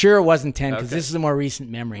 I'm sure it wasn't 10, because this is a more recent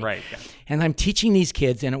memory. Right. Yeah. And I'm teaching these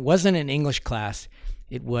kids, and it wasn't an English class.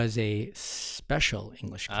 It was a special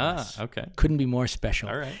English class. Okay. Couldn't be more special.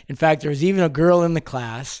 All right. In fact, there was even a girl in the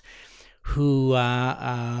class who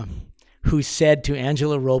said to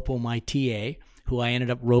Angela Ropo, my TA, who I ended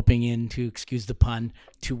up roping into, excuse the pun,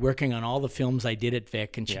 to working on all the films I did at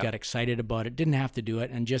Vic, and she got excited about it. Didn't have to do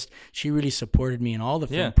it, and just she really supported me in all the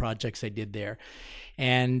film projects I did there.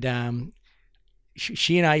 And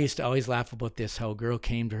she and I used to always laugh about this, how a girl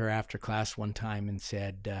came to her after class one time and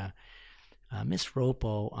said, Miss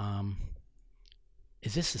Ropo,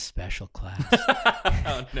 is this a special class?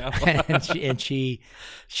 Oh, no. and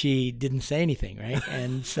she didn't say anything, right?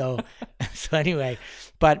 And so anyway,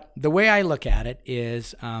 but the way I look at it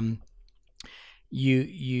is,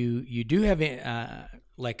 you do have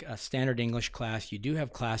like a standard English class. You do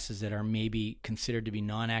have classes that are maybe considered to be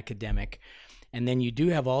non-academic, and then you do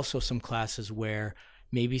have also some classes where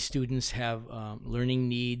maybe students have learning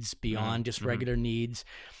needs beyond just regular needs.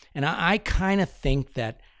 And I kind of think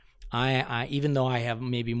that I even though I have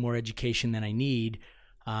maybe more education than I need,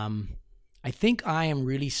 I think I am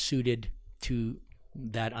really suited to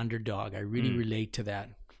that underdog. I really relate to that.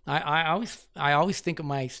 I always think of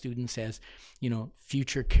my students as,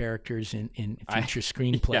 future characters in future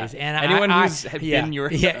screenplays. Yeah. And anyone who's been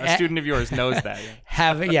a student of yours knows that.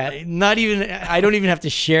 Not even, I don't even have to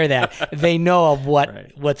share that. They know of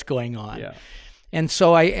what's going on. Yeah. And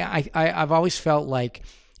so I've always felt like,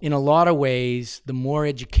 in a lot of ways, the more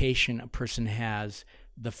education a person has,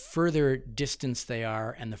 the further distance they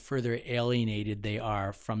are and the further alienated they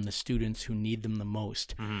are from the students who need them the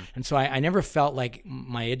most. Mm-hmm. And so I never felt like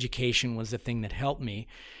my education was the thing that helped me.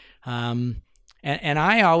 And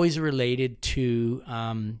I always related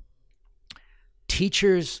to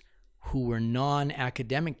teachers who were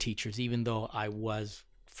non-academic teachers, even though I was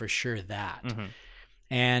for sure that. Mm-hmm.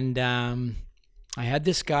 And I had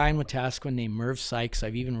this guy in Wetaskiwin named Merv Sykes.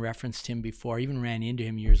 I've even referenced him before. I even ran into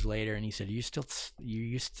him years later, and he said, you still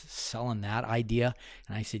selling that idea?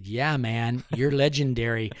 And I said, yeah, man, you're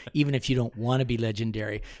legendary, even if you don't want to be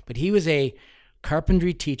legendary. But he was a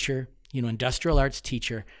carpentry teacher, industrial arts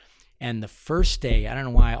teacher. And the first day, I don't know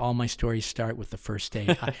why all my stories start with the first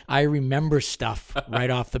day. I remember stuff right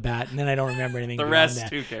off the bat, and then I don't remember anything the beyond rest, that.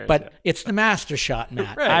 who cares? But it's the master shot,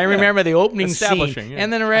 Matt. Right, I remember the opening scene, yeah.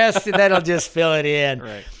 and then the rest, that'll just fill it in.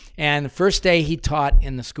 Right. And the first day he taught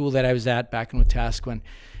in the school that I was at back in Wetaskiwin,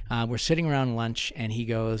 we're sitting around lunch, and he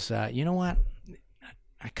goes, you know what?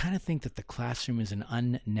 I kind of think that the classroom is an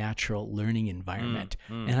unnatural learning environment.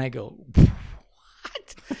 And I go,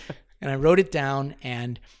 what? And I wrote it down,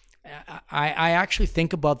 and I actually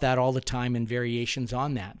think about that all the time in variations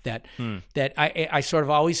on that I sort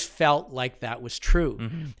of always felt like that was true.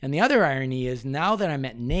 Mm-hmm. And the other irony is, now that I'm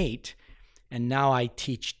at NAIT and now I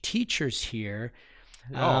teach teachers here.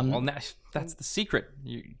 Well, that's the secret.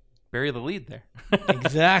 You bury the lead there.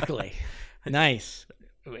 Exactly. Nice.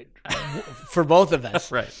 For both of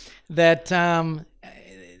us. Right.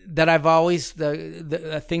 That I've always,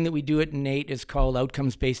 the thing that we do at NAIT is called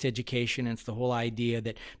outcomes-based education. And it's the whole idea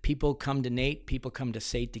that people come to NAIT, people come to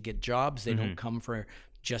SAIT to get jobs. They don't come for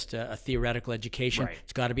just a theoretical education. Right.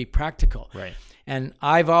 It's got to be practical. Right. And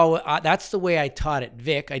I've always that's the way I taught at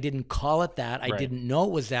Vic. I didn't call it that. I Right. didn't know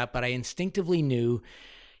it was that, but I instinctively knew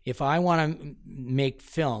if I want to make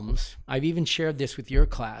films, I've even shared this with your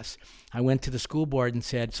class. I went to the school board and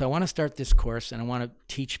said, so I want to start this course and I want to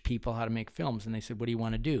teach people how to make films. And they said, what do you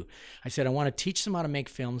want to do? I said, I want to teach them how to make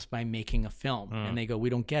films by making a film. And they go, we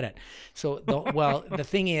don't get it. So, the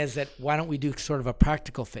thing is that why don't we do sort of a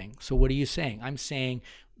practical thing? So what are you saying? I'm saying,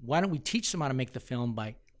 why don't we teach them how to make the film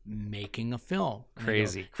by making a film?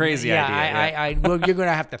 Crazy idea. Yeah. Well, you're going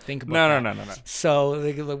to have to think about that. No.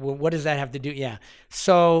 So what does that have to do? Yeah.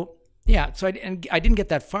 So I didn't get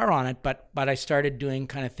that far on it, but I started doing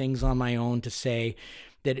kind of things on my own to say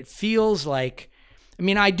that it feels like, I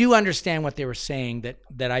mean, I do understand what they were saying,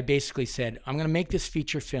 that I basically said, I'm going to make this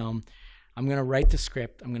feature film. I'm going to write the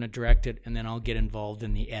script, I'm going to direct it, and then I'll get involved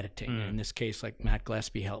in the editing. In this case, like Matt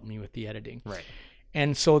Gillespie helped me with the editing. Right.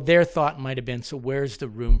 And so their thought might have been, so where's the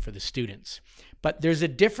room for the students? But there's a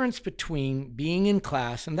difference between being in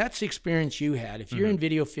class, and that's the experience you had. If you're in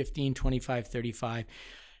video 15, 25, 35,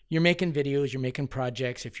 you're making videos, you're making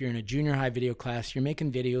projects. If you're in a junior high video class, you're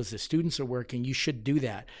making videos, the students are working, you should do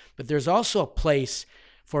that. But there's also a place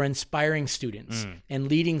for inspiring students and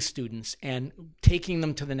leading students and taking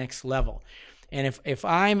them to the next level. And if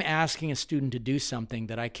I'm asking a student to do something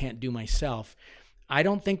that I can't do myself, I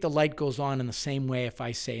don't think the light goes on in the same way if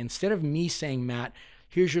I say, instead of me saying, Matt,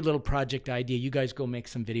 here's your little project idea, you guys go make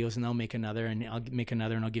some videos and I'll make another and I'll make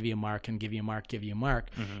another and I'll give you a mark and give you a mark, give you a mark.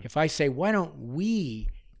 If I say, why don't we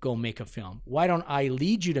go make a film? Why don't I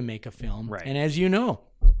lead you to make a film? Right. And as you know,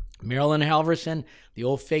 Marilyn Halverson, the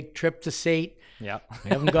old fake trip to SAIT. Yeah. I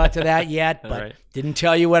haven't got to that yet, but Right. didn't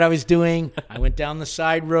tell you what I was doing. I went down the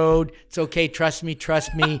side road. It's okay. Trust me.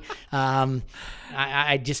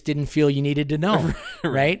 I just didn't feel you needed to know.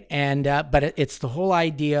 Right. And, but it's the whole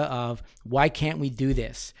idea of why can't we do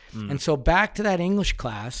this? And so back to that English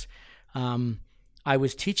class, I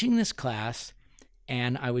was teaching this class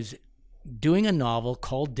and I was doing a novel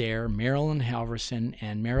called Dare, Marilyn Halverson.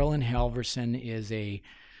 And Marilyn Halverson is a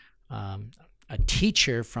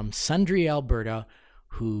teacher from Sundre, Alberta,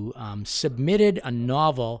 who submitted a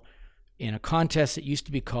novel in a contest that used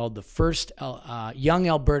to be called the first Young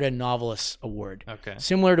Alberta Novelists Award. Okay.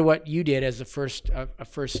 Similar to what you did as the first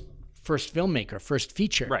filmmaker, first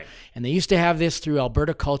feature. Right. And they used to have this through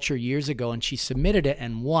Alberta Culture years ago, and she submitted it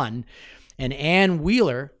and won. And Ann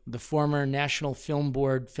Wheeler, the former National Film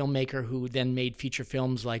Board filmmaker who then made feature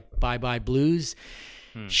films like Bye Bye Blues,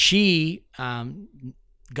 she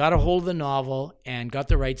got a hold of the novel and got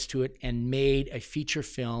the rights to it and made a feature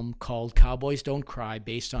film called Cowboys Don't Cry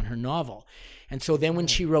based on her novel. And so then when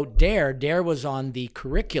she wrote Dare was on the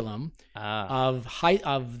curriculum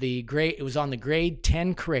it was on the grade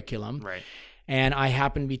 10 curriculum. Right. And I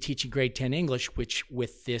happened to be teaching grade 10 English, which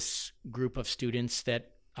with this group of students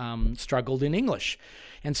that struggled in English.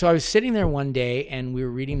 And so I was sitting there one day and we were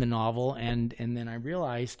reading the novel and then I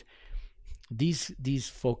realized these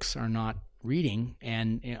folks are not reading,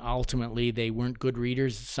 and ultimately they weren't good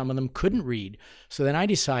readers. Some of them couldn't read. So then I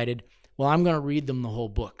decided, well, I'm going to read them the whole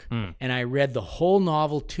book. And I read the whole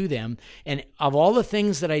novel to them. And of all the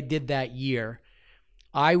things that I did that year,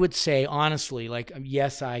 I would say honestly, like,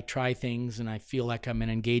 yes, I try things and I feel like I'm an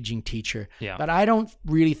engaging teacher, but I don't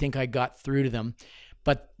really think I got through to them.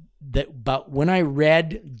 But when I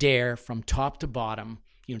read Dare from top to bottom,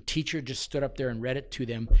 teacher just stood up there and read it to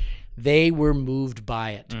them. They were moved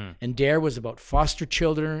by it. And Dare was about foster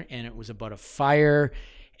children, and it was about a fire.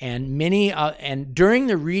 And and during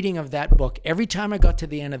the reading of that book, every time I got to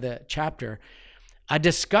the end of the chapter, a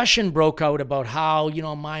discussion broke out about how,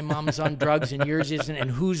 my mom's on drugs and yours isn't, and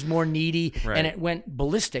who's more needy. Right. And it went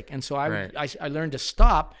ballistic. And so I learned to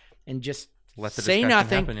stop and just say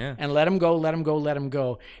nothing and let them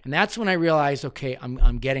go. And that's when I realized, okay,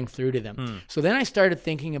 I'm getting through to them. So then I started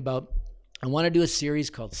thinking about, I want to do a series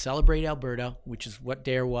called Celebrate Alberta, which is what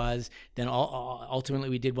Dare was. Then ultimately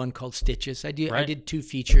we did one called Stitches. I did 2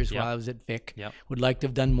 features while I was at Vic. Would like to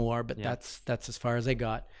have done more, but that's as far as I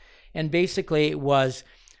got. And basically it was,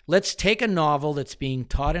 let's take a novel that's being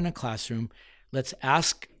taught in a classroom. Let's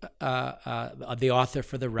ask the author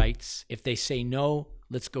for the rights. If they say no,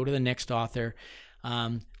 let's go to the next author.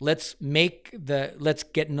 Let's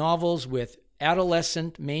get novels with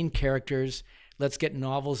adolescent main characters. Let's get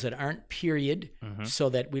novels that aren't period, so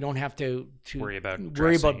that we don't have to worry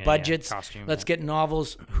about budgets. Let's get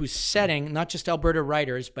novels whose setting, not just Alberta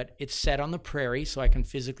writers, but it's set on the prairie, so I can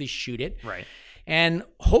physically shoot it. Right. And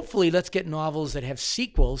hopefully let's get novels that have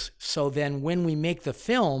sequels, so then when we make the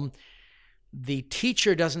film, the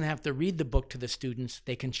teacher doesn't have to read the book to the students.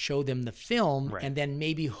 They can show them the film Right. and then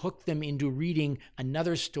maybe hook them into reading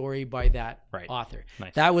another story by that Right. author.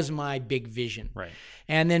 Nice. That was my big vision. Right.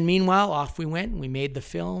 And then meanwhile, off we went and we made the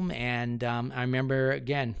film. And I remember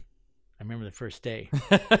the first day.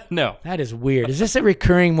 No. That is weird. Is this a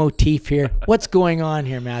recurring motif here? What's going on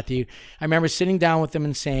here, Matthew? I remember sitting down with them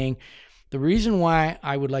and saying, the reason why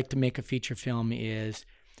I would like to make a feature film is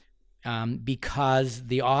because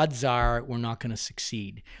the odds are we're not going to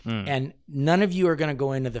succeed. And none of you are going to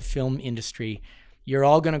go into the film industry. You're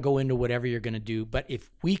all going to go into whatever you're going to do. But if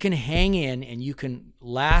we can hang in and you can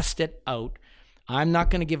last it out, I'm not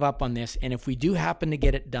going to give up on this. And if we do happen to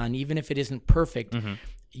get it done, even if it isn't perfect,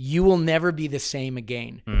 you will never be the same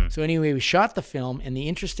again. So anyway, we shot the film. And the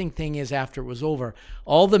interesting thing is, after it was over,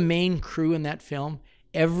 all the main crew in that film,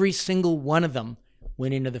 every single one of them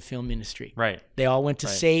went into the film industry. Right. They all went to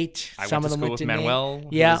SAIT. Some of them went to Manuel.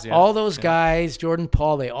 Yeah, all those guys, Jordan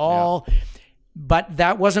Paul, they all. But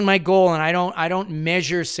that wasn't my goal, and I don't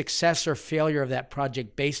measure success or failure of that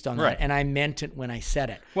project based on Right. that. And I meant it when I said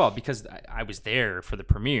it. Well, because I was there for the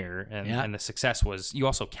premiere, and the success was, you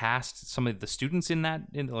also cast some of the students in that,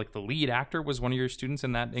 like the lead actor was one of your students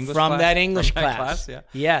in that English From class. that English From that class. Yeah.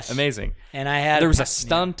 Yes. Amazing. And I had There was a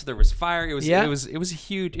stunt, there was fire. It was Yeah. it was a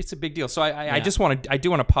huge, it's a big deal. So I just want to, I do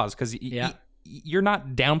want to pause because you're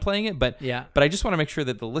not downplaying it, but I just want to make sure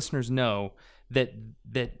that the listeners know that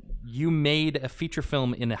you made a feature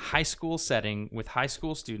film in a high school setting with high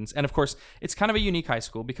school students. And of course, it's kind of a unique high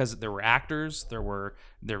school because there were actors, there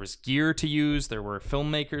was gear to use, there were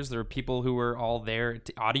filmmakers, there were people who were all there,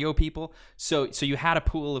 audio people. So you had a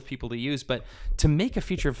pool of people to use. But to make a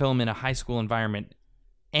feature film in a high school environment,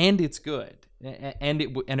 and it's good, and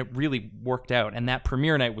it really worked out. And that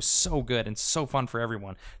premiere night was so good and so fun for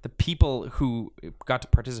everyone. The people who got to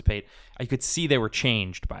participate, I could see they were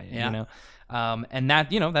changed by it. Yeah. You know. And that,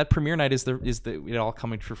 that premiere night is it all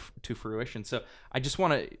coming to fruition. So I just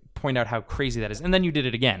want to point out how crazy that is. And then you did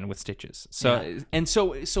it again with Stitches. So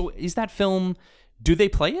so is that film? Do they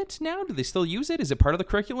play it now? Do they still use it? Is it part of the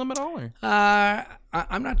curriculum at all? Or?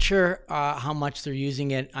 I'm not sure how much they're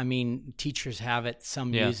using it. I mean, teachers have it.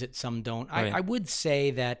 Some use it, some don't. Right. I would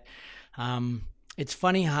say that it's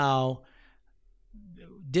funny how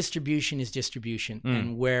distribution is distribution,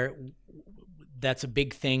 and where that's a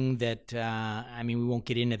big thing that, we won't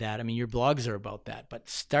get into that. I mean, your blogs are about that. But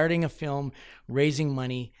starting a film, raising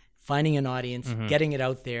money, finding an audience, getting it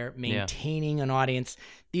out there, maintaining an audience,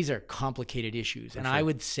 these are complicated issues. And I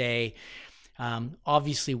would say,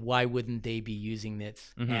 obviously, why wouldn't they be using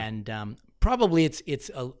this? And probably it's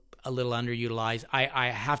a little underutilized. I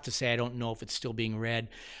have to say I don't know if it's still being read.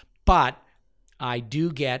 But I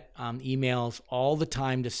do get emails all the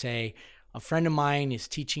time to say, a friend of mine is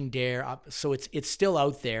teaching DARE, so it's still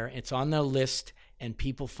out there. It's on the list, and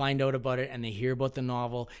people find out about it, and they hear about the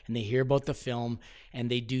novel, and they hear about the film, and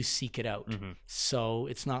they do seek it out. So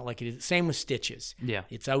it's not like it is. Same with Stitches. Yeah,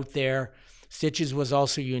 it's out there. Stitches was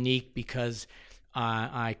also unique because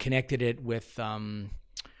I connected it with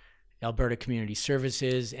Alberta Community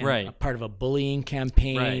Services and a part of a bullying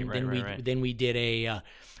campaign. Then we did a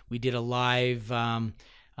live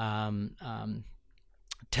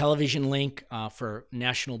television link for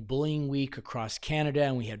National Bullying Week across Canada,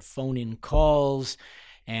 and we had phone-in calls,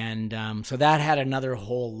 and so that had another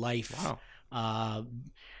whole life. Wow.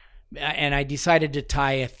 And I decided to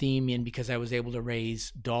tie a theme in because I was able to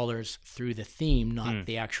raise dollars through the theme, not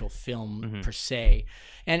the actual film per se.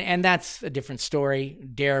 And that's a different story.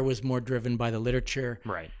 DARE was more driven by the literature.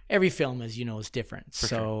 Right. Every film, as you know, is different.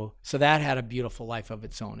 So that had a beautiful life of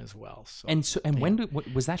its own as well. So, when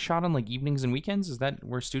was that shot on, like evenings and weekends? Is that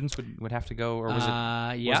where students would have to go, or was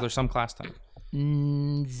was there some class time?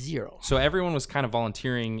 Zero. So everyone was kind of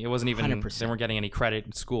volunteering. It wasn't even 100%. They weren't getting any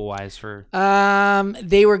credit school-wise for.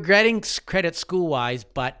 They were getting credit school-wise,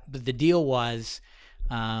 but the deal was,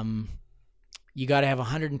 you got to have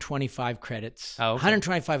 125 credits.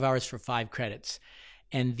 125 hours for 5 credits,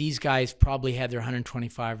 and these guys probably had their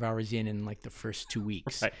 125 hours in like the first 2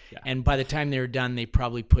 weeks. Right. Yeah. And by the time they were done, they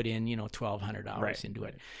probably put in 1,200 hours into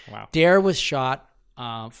it. Wow. DARE was shot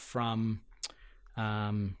from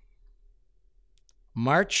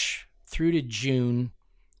March through to June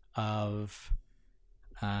of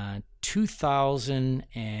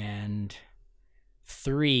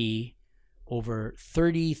 2003, over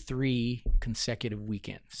 33 consecutive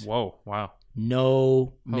weekends. Whoa, wow.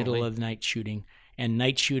 No middle of the night shooting, and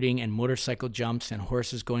night shooting and motorcycle jumps and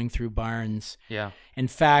horses going through barns. Yeah. In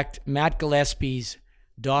fact, Matt Gillespie's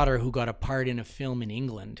daughter, who got a part in a film in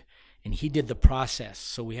England, and he did the process.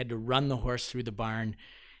 So we had to run the horse through the barn.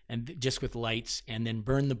 and just with lights, and then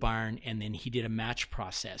burn the barn, and then he did a match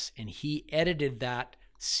process, and he edited that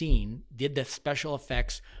scene, did the special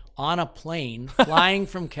effects on a plane flying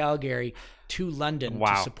from Calgary to London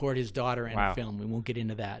to support his daughter in a film. We won't get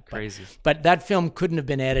into that. Crazy. But that film couldn't have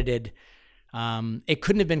been edited. It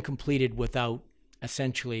couldn't have been completed without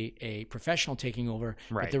essentially a professional taking over.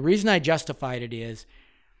 Right. But the reason I justified it is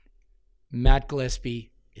Matt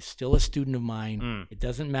Gillespie is still a student of mine. It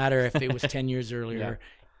doesn't matter if it was 10 years earlier.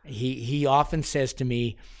 He often says to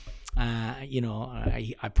me,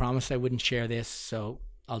 I promised I wouldn't share this, so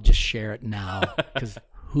I'll just share it now because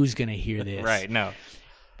who's going to hear this? Right, no.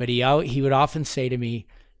 But he would often say to me,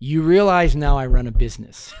 you realize now I run a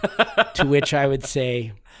business, to which I would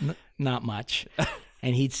say, not much.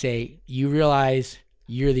 And he'd say, you realize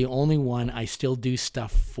you're the only one I still do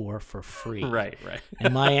stuff for free. Right.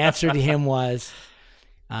 And my answer to him was,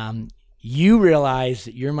 you realize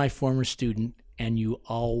that you're my former student and you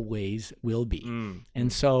always will be.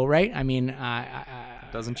 And so, right? I mean,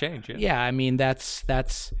 it doesn't change. Yeah. Yeah. I mean,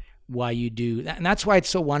 that's why you do that. And that's why it's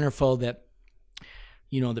so wonderful that,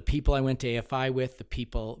 the people I went to AFI with, the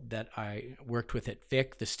people that I worked with at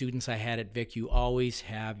Vic, the students I had at Vic, you always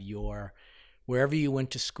have wherever you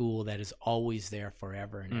went to school, that is always there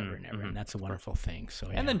forever and ever and ever. And that's a wonderful thing. So,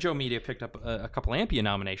 And then Joe Media picked up a couple Ampia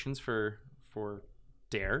nominations for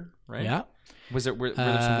Dare, right? Yeah. Were there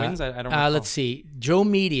some wins? I don't recall. Let's see. Joe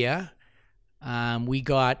Media, we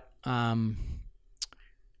got,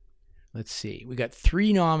 we got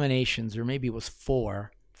 3 nominations, or maybe it was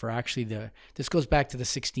 4, for actually this goes back to the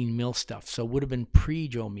 16 mil stuff. So it would have been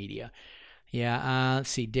pre-Joe Media. Yeah, let's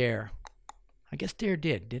see, Dare. I guess Dare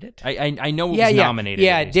did it? I know it was nominated.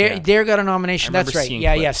 Yeah, Dare got a nomination. That's right.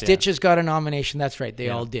 Clips, Stitches got a nomination. That's right. They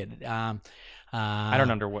all did. I don't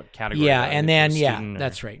know under what category. Yeah, and then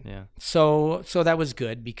that's right. Yeah. So that was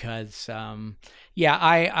good because I'll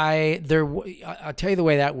tell you the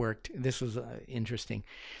way that worked. This was interesting.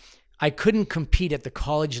 I couldn't compete at the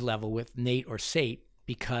college level with Nate or Sate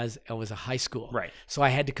because I was a high school. Right. So I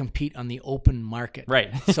had to compete on the open market.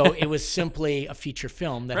 Right. So it was simply a feature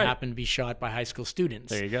film that happened to be shot by high school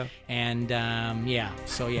students. There you go. And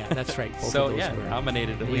that's right. Both of those were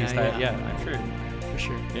nominated at least. I'm sure. For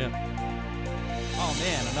sure. Yeah. Oh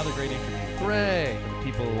man, another great interview. Hooray! For the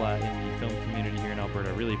people in the film community here in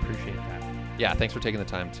Alberta, really appreciate that. Yeah, thanks for taking the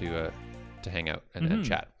time to hang out and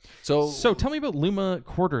chat. So tell me about Luma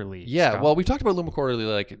Quarterly. Yeah, Scott. well, we talked about Luma Quarterly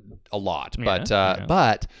like a lot, but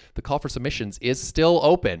the call for submissions is still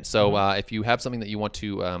open. So if you have something that you want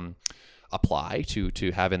to apply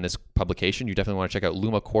to have in this publication, you definitely want to check out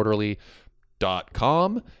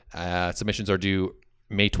lumaquarterly.com. Submissions are due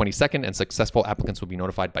May 22nd, and successful applicants will be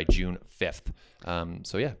notified by June 5th.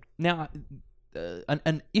 Now,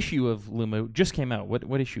 an issue of Luma just came out.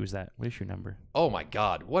 What issue is that? What issue number? Oh my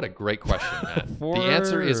God, what a great question, Matt. The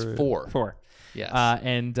answer is 4. 4. Yes.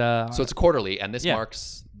 So it's a quarterly, and this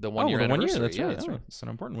marks the 1 year anniversary. 1 year. That's right. That's right. It's an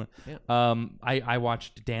important one. Yeah. I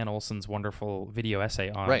watched Dan Olson's wonderful video essay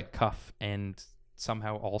on Cuff, and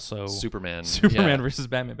somehow also Superman versus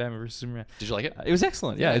Batman versus Superman. Did you like it? It was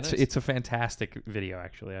excellent. Yeah, nice. It's a fantastic video.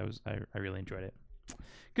 Actually, I really enjoyed it.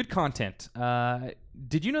 Good content.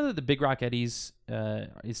 Did you know that the Big Rock Eddies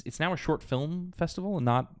it's now a short film festival and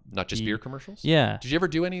not just beer commercials? Yeah. Did you ever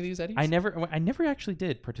do any of these Eddies? I never actually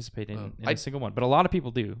did participate in a single one, but a lot of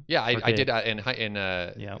people do. Yeah, I did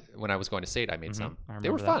when I was going to SAIT. I made some.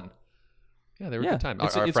 They were fun. Yeah, they were a good time. Our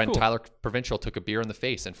friend cool. Tyler Provincial took a beer in the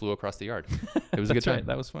face and flew across the yard. It was a good time. Right.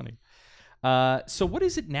 That was funny. So what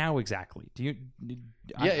is it now exactly? Do you?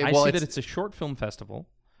 I see that it's a short film festival.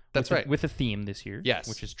 That's right. With a theme this year. Yes.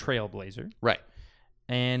 Which is Trailblazer. Right.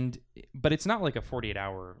 But it's not like a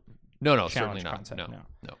 48-hour No, certainly not. Concept,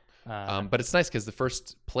 No. But it's nice because the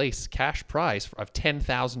first place cash prize of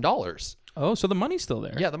 $10,000. Oh, so the money's still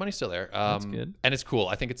there. Yeah, the money's still there. That's good. And it's cool.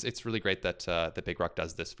 I think it's really great that Big Rock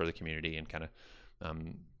does this for the community and kind of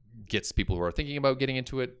gets people who are thinking about getting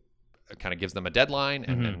into it, kind of gives them a deadline,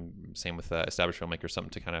 and same with established filmmakers,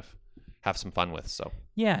 something to kind of have some fun with. So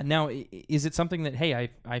yeah. Now, is it something that,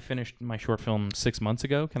 hey, I finished my short film 6 months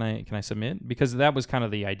ago? Can I submit? Because that was kind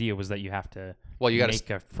of the idea, was that you have to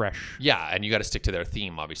make a fresh. Yeah, and you got to stick to their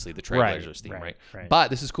theme, obviously, the Trailblazers theme, right?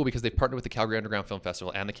 But this is cool because they've partnered with the Calgary Underground Film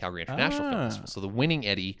Festival and the Calgary International Film Festival. So the winning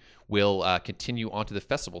Eddie will continue onto the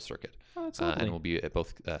festival circuit. Oh, that's lovely. And will be at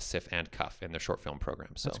both SIF and Cuff in their short film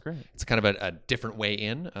program. So that's great. It's kind of a different way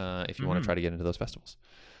in if you want to try to get into those festivals.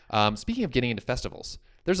 Speaking of getting into festivals,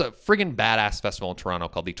 there's a friggin' badass festival in Toronto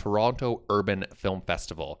called the Toronto Urban Film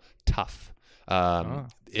Festival, TUF.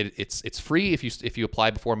 It's free if you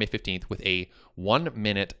apply before May 15th with a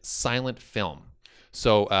 1-minute silent film.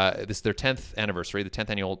 So this is their 10th anniversary, the 10th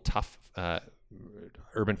annual Tough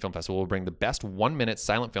Urban Film Festival will bring the best 1-minute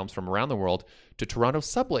silent films from around the world to Toronto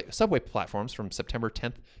subway platforms from September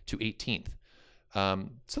 10th to 18th.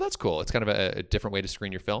 So that's cool. It's kind of a different way to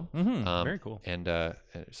screen your film. Very cool. And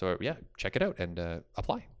so, yeah, check it out and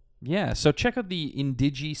apply. Yeah, so check out the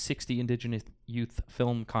Indigi 60 Indigenous Youth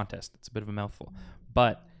Film Contest. It's a bit of a mouthful,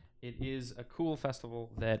 but it is a cool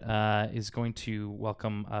festival that is going to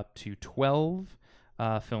welcome up to 12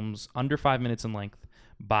 films under 5 minutes in length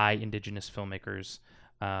by Indigenous filmmakers.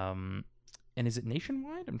 And is it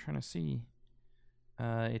nationwide? I'm trying to see.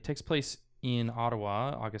 It takes place in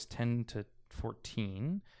Ottawa, August 10 to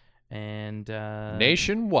 14. And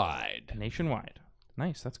Nationwide.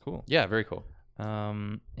 Nice, that's cool. Yeah, very cool.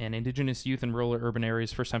 And Indigenous youth in rural or urban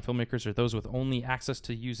areas, first-time filmmakers, or those with only access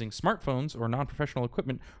to using smartphones or non-professional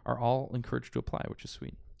equipment are all encouraged to apply, which is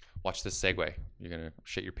sweet. Watch this segue. You're going to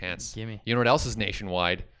shit your pants. Gimme. You know what else is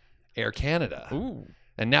nationwide? Air Canada. Ooh.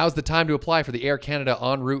 And now's the time to apply for the Air Canada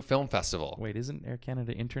En Route Film Festival. Wait, isn't Air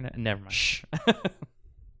Canada internet? Never mind. Shh.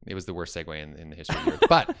 It was the worst segue in the history of the earth.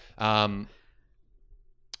 But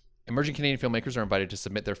emerging Canadian filmmakers are invited to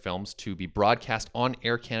submit their films to be broadcast on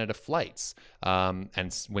Air Canada flights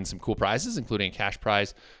and win some cool prizes, including a cash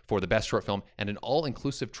prize for the best short film and an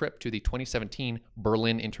all-inclusive trip to the 2017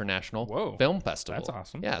 Berlin International Film Festival. That's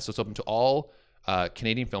awesome. Yeah, so it's open to all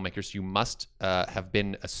Canadian filmmakers. You must have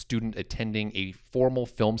been a student attending a formal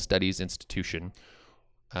film studies institution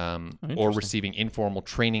or receiving informal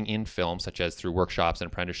training in film, such as through workshops and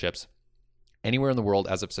apprenticeships, anywhere in the world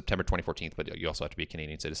as of September 2014, but you also have to be a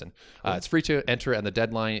Canadian citizen. Cool. It's free to enter, and the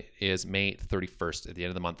deadline is May 31st at the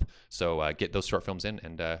end of the month. So get those short films in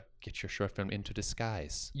and get your short film into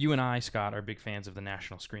disguise. You and I, Scott, are big fans of the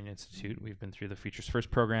National Screen Institute. We've been through the Features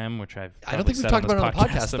First program, which I don't think we've talked about it on the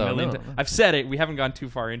podcast, though. No. I've said it. We haven't gone too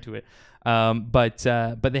far into it. But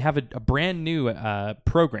they have a brand new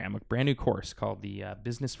program, a brand new course called the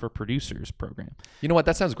Business for Producers program. You know what?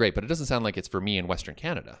 That sounds great, but it doesn't sound like it's for me in Western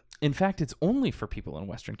Canada. In fact, it's only for people in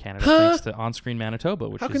Western Canada, thanks to On-Screen Manitoba,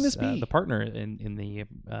 which is the partner in the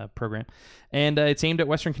program. And it's aimed at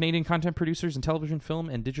Western Canadian content producers in television, film,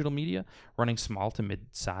 and digital media running small to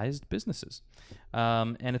mid-sized businesses.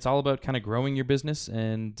 And it's all about kind of growing your business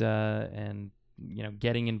and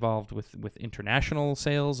getting involved with international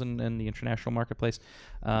sales and the international marketplace.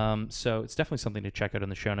 So it's definitely something to check out in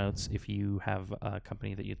the show notes if you have a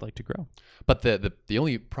company that you'd like to grow. But the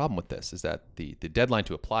only problem with this is that the deadline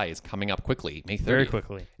to apply is coming up quickly, May 30th. Very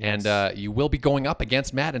quickly. Yes. And you will be going up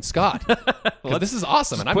against Matt and Scott. Because this is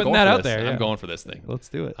awesome, and I'm putting going that for out this. there. Yeah. I'm going for this thing. Let's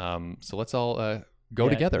do it. So let's all go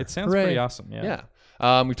together. It sounds pretty awesome. Yeah.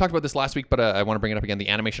 We've talked about this last week, but I want to bring it up again. The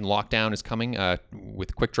animation lockdown is coming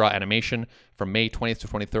with Quick Draw Animation from May 20th to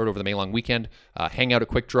 23rd over the May long weekend. Hang out at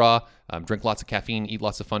Quick Draw, drink lots of caffeine, eat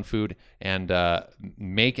lots of fun food, and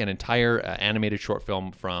make an entire animated short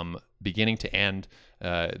film from beginning to end.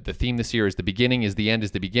 The theme this year is "The beginning is the end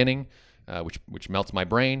is the beginning," which melts my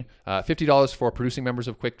brain. $50 for producing members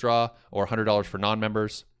of Quick Draw or $100 for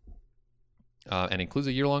non-members, and includes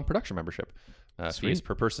a year-long production membership. Fees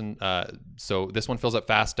per person. So this one fills up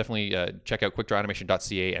fast. Definitely check out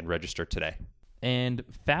quickdrawanimation.ca and register today. And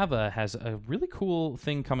Fava has a really cool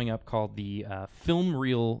thing coming up called the Film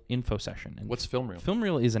Reel Info Session. And what's Film Reel? Film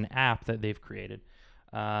Reel is an app that they've created,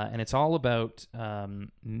 and it's all about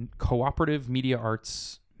cooperative media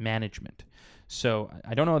arts management. So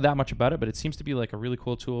I don't know that much about it, but it seems to be like a really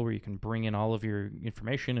cool tool where you can bring in all of your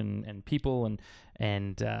information and people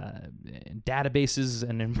and databases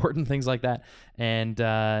and important things like that, and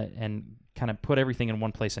kind of put everything in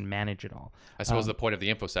one place and manage it all. I suppose the point of the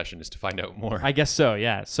info session is to find out more. I guess so,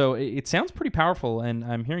 yeah. So it sounds pretty powerful, and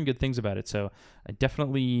I'm hearing good things about it. So I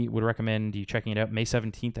definitely would recommend you checking it out May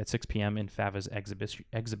 17th at 6 p.m. in Fava's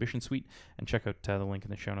exhibition suite, and check out the link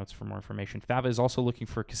in the show notes for more information. Fava is also looking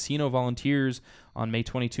for casino volunteers on May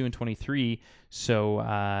 22 and 23,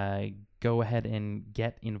 so go ahead and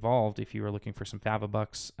get involved if you are looking for some Fava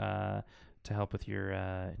bucks to help with your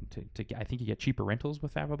I think you get cheaper rentals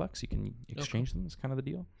with Fava bucks. You can exchange them. It's kind of the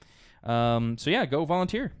deal. So yeah, go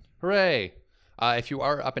volunteer. Hooray. If you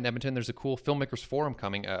are up in Edmonton, there's a cool Filmmakers Forum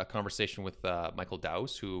coming, a conversation with Michael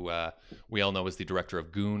Dowse, who we all know is the director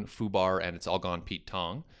of Goon, Fubar, and It's All Gone Pete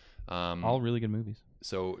Tong. All really good movies.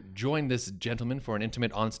 So join this gentleman for an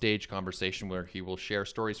intimate onstage conversation where he will share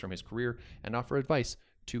stories from his career and offer advice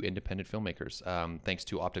to independent filmmakers. Thanks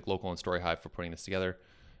to Optic Local and Story Hive for putting this together.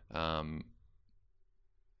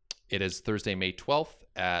 It is Thursday, May 12th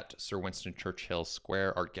at Sir Winston Churchill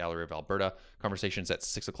Square, Art Gallery of Alberta. Conversations at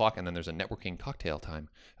 6 o'clock, and then there's a networking cocktail time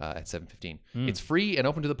at 7:15. It's free and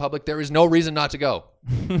open to the public. There is no reason not to go.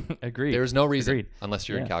 Agreed. There is no reason, Agreed. unless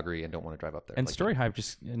you're in Calgary and don't want to drive up there. And Story Hive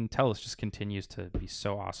and TELUS just continues to be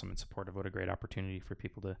so awesome and supportive. What a great opportunity for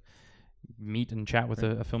people to meet and chat with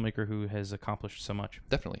a filmmaker who has accomplished so much.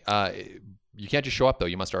 Definitely. You can't just show up, though.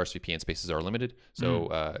 You must RSVP, and spaces are limited.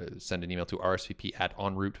 So send an email to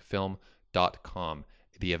rsvp@enroutefilm.com.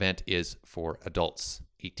 The event is for adults,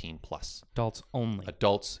 18 plus. Adults only.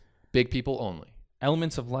 Adults, big people only.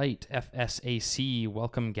 Elements of Light, FSAC,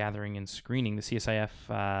 Welcome Gathering and Screening. The CSIF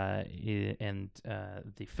and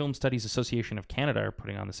the Film Studies Association of Canada are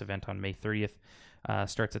putting on this event on May 30th.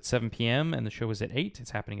 Starts at 7 p.m. and the show is at 8.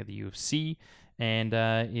 It's happening at the U of C, and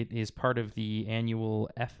it is part of the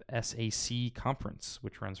annual FSAC conference,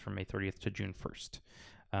 which runs from May 30th to June 1st.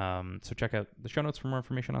 So check out the show notes for more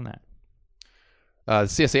information on that. The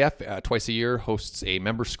CSAF twice a year hosts a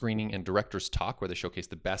member screening and director's talk where they showcase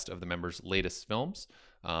the best of the members' latest films.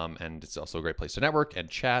 And it's also a great place to network and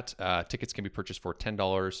chat. Tickets can be purchased for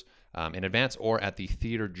 $10 in advance or at the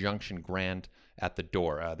Theatre Junction Grand at the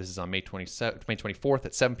door. This is on May 24th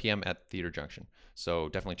at 7 p.m. at Theatre Junction. So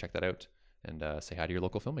definitely check that out and say hi to your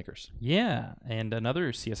local filmmakers. Yeah, and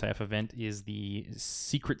another CSIF event is the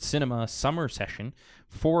Secret Cinema Summer Session.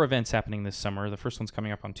 4 events happening this summer. The first one's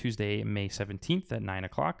coming up on Tuesday, May 17th at 9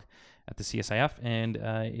 o'clock at the CSIF, and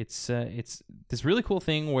it's this really cool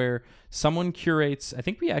thing where someone curates. I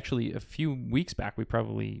think we actually, a few weeks back, we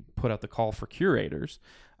probably put out the call for curators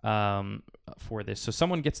for this. So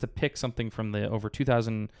someone gets to pick something from the over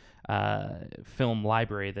 2,000 film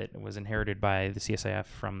library that was inherited by the CSIF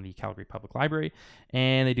from the Calgary Public Library,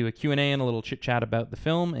 and they do a Q&A and a little chit-chat about the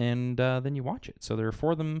film, and then you watch it. So there are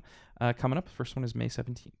 4 of them coming up. The first one is May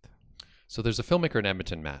 17th. So there's a filmmaker in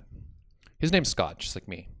Edmonton, Matt. His name's Scott, just like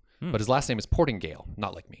me. But his last name is Portingale,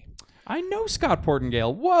 not like me. I know Scott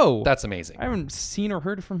Portingale. Whoa. That's amazing. I haven't seen or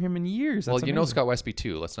heard from him in years. Well, That's you know amazing. Scott Westby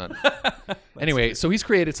too. Let's not. Anyway, so he's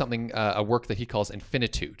created something, a work that he calls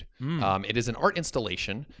Infinitude. It is an art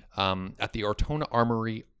installation at the Ortona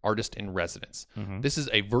Armory Artist in Residence. This is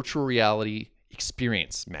a virtual reality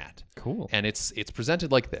experience, Matt. Cool. And it's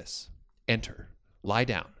presented like this. Enter, lie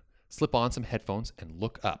down, slip on some headphones, and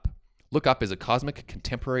look up. Look Up is a cosmic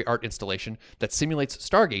contemporary art installation that simulates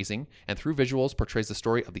stargazing and through visuals portrays the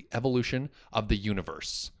story of the evolution of the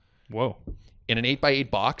universe. Whoa. In an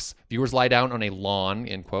 8x8 box, viewers lie down on a lawn,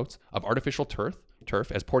 in quotes, of artificial turf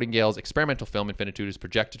as Portingale's experimental film Infinitude is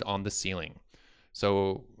projected on the ceiling.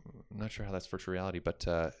 So I'm not sure how that's virtual reality, but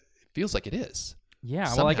it feels like it is. Yeah,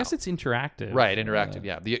 Somehow. well, I guess it's interactive. Right, interactive,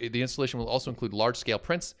 yeah. The installation will also include large-scale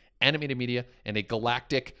prints, animated media, and a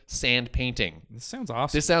galactic sand painting. This sounds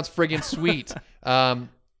awesome. This sounds friggin' sweet. And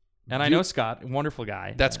I know Scott, wonderful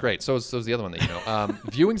guy. That's great. So is the other one that you know.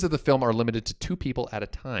 Viewings of the film are limited to 2 people at a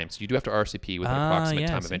time, so you do have to RSVP with an approximate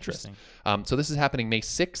time of interest. So this is happening May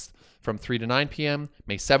 6th from 3 to 9 p.m.,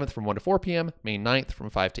 May 7th from 1 to 4 p.m., May 9th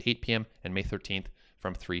from 5 to 8 p.m., and May 13th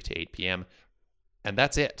from 3 to 8 p.m., and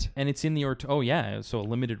that's it. And it's in the so a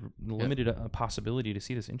limited possibility to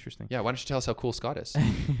see this. Interesting. Yeah, why don't you tell us how cool Scott is?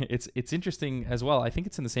 It's interesting as well. I think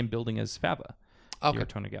it's in the same building as Fava, the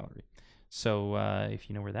Ortona Gallery. So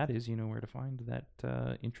if you know where that is, you know where to find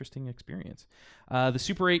that interesting experience. The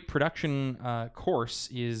Super 8 production course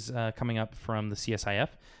is coming up from the CSIF.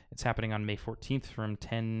 It's happening on May 14th from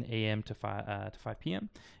 10 a.m. to 5 p.m.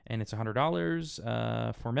 And it's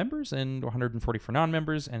 $100 for members and $140 for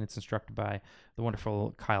non-members. And it's instructed by the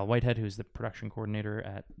wonderful Kyle Whitehead, who's the production coordinator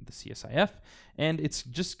at the CSIF. And it's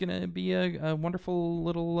just going to be a wonderful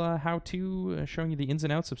little how-to showing you the ins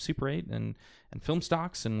and outs of Super 8 and film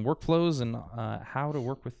stocks and workflows and how to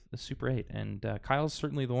work with the Super 8. And Kyle's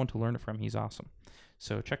certainly the one to learn it from. He's awesome.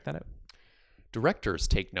 So check that out. Directors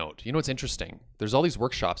take note. You know what's interesting? There's all these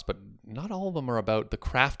workshops, but not all of them are about the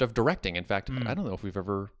craft of directing. In fact, I don't know if we've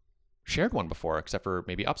ever shared one before, except for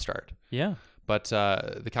maybe Upstart. Yeah. But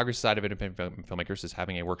the Calgary Society of Independent Filmmakers is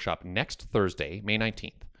having a workshop next Thursday, May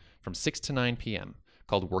 19th, from 6 to 9 p.m.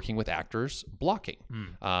 called Working with Actors Blocking.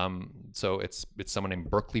 So it's someone named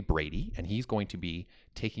Berkeley Brady, and he's going to be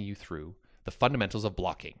taking you through the fundamentals of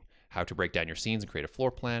blocking, how to break down your scenes and create a floor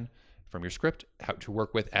plan from your script, how to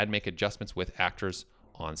work with and make adjustments with actors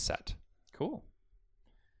on set. Cool.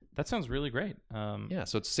 That sounds really great. Yeah,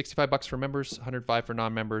 so it's $65 for members, $105 for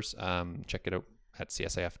non-members. Check it out at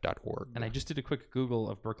csif.org. And I just did a quick Google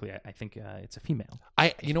of Berkeley. I think it's a female.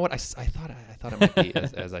 You know what? I thought it might be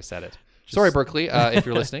as I said it. Sorry, Berkeley, if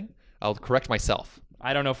you're listening. I'll correct myself.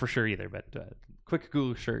 I don't know for sure either, but quick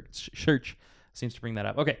Google search. seems to bring that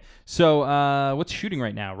up. Okay, so what's shooting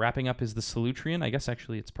right now? Wrapping up is the Salutrian. I guess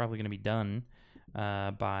actually it's probably going to be done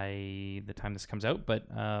by the time this comes out, but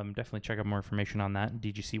definitely check out more information on that.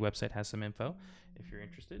 DGC website has some info if you're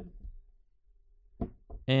interested.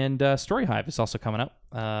 And Story Hive is also coming up.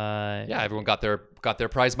 Yeah, everyone got their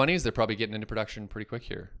prize monies. They're probably getting into production pretty quick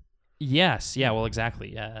here. Yes, yeah, well,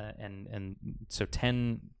 exactly. And so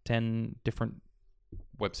 10 different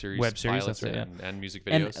web series pilots, that's right, and music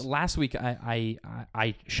videos. And last week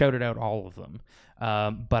I shouted out all of them,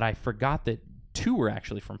 but I forgot that 2 were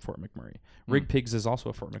actually from Fort McMurray. Rig Pigs is also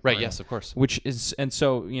a Fort McMurray. Right, yes, of course. And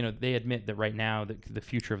so, they admit that right now the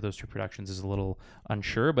future of those 2 productions is a little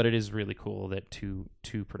unsure, but it is really cool that two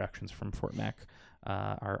productions from Fort Mac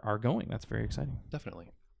are going. That's very exciting. Definitely.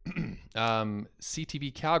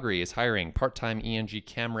 CTV Calgary is hiring part-time ENG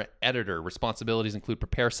camera editor. Responsibilities include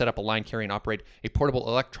prepare, set up, align, carry, and operate a portable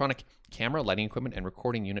electronic camera, lighting equipment, and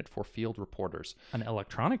recording unit for field reporters. An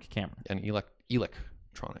electronic camera? An electronic.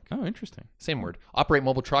 Oh, interesting. Same word. Operate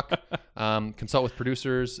mobile truck, consult with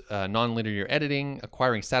producers, non-linear editing,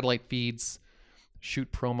 acquiring satellite feeds,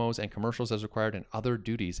 shoot promos and commercials as required, and other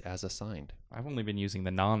duties as assigned. I've only been using the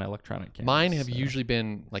non-electronic cameras. Mine have usually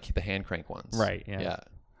been like the hand crank ones. Right, yeah. Yeah.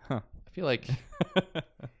 Huh. I feel like...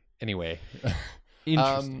 Anyway.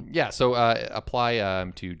 Interesting. So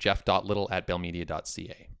apply to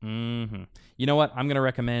jeff.little@bellmedia.ca. Mm-hmm. You know what? I'm going to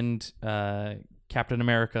recommend Captain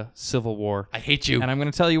America: Civil War. I hate you. And I'm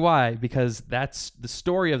going to tell you why, because that's the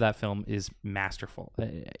story of that film is masterful.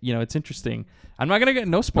 It's interesting. I'm not going to get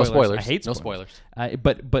no spoilers. I hate spoilers.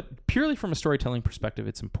 But purely from a storytelling perspective,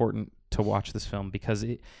 it's important to watch this film because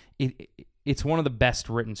it's one of the best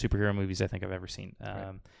written superhero movies I think I've ever seen.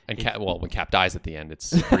 Right. And when Cap dies at the end,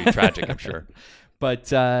 it's pretty tragic, I'm sure.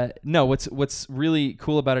 But no, what's really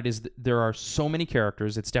cool about it is there are so many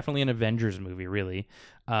characters. It's definitely an Avengers movie, really.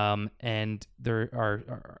 And there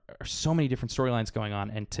are so many different storylines going on,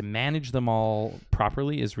 and to manage them all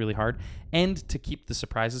properly is really hard. And to keep the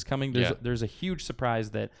surprises coming, there's a huge surprise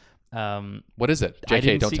that what is it? JK, I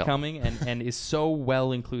didn't see tell. coming, and is so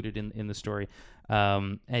well included in the story.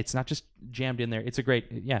 It's not just jammed in there. It's a great,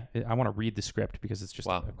 I want to read the script because it's just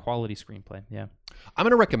a quality screenplay. Yeah. I'm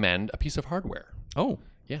going to recommend a piece of hardware. Oh.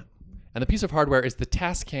 Yeah. And the piece of hardware is the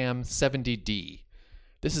Tascam 70D.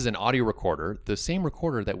 This is an audio recorder, the same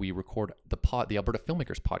recorder that we record the Alberta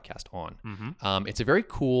Filmmakers podcast on. Mm-hmm. It's a very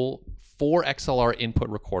cool 4 XLR input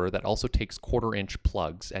recorder that also takes 1/4-inch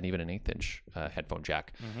plugs and even an 1/8-inch headphone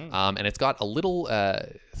jack. Mm-hmm. And it's got a little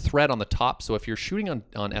thread on the top. So if you're shooting on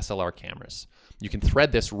SLR cameras, you can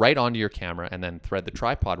thread this right onto your camera and then thread the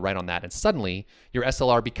tripod right on that. And suddenly your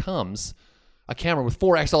SLR becomes a camera with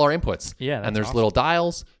 4 XLR inputs. Yeah, that's and there's awesome. Little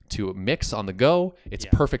dials to mix on the go. It's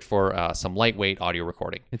perfect for some lightweight audio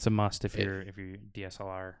recording. It's a must if you're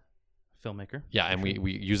DSLR filmmaker. Yeah, and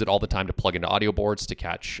we use it all the time to plug into audio boards to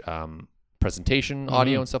catch presentation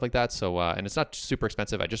audio and stuff like that. So and it's not super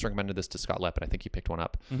expensive. I just recommended this to Scott Lepp, and I think he picked one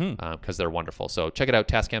up because they're wonderful. So check it out,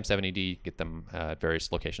 Tascam 70D. Get them at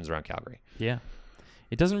various locations around Calgary. Yeah.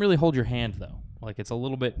 It doesn't really hold your hand, though. Like, it's a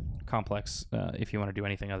little bit complex if you want to do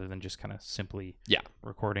anything other than just kind of simply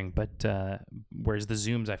recording. But whereas the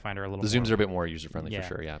zooms, I find, are a little The zooms are a bit more user-friendly for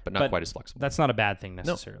sure, but not quite as flexible. That's not a bad thing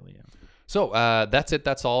necessarily. No. Yeah. So that's it.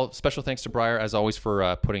 That's all. Special thanks to Briar, as always,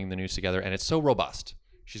 for putting the news together. And it's so robust.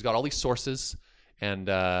 She's got all these sources and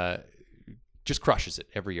just crushes it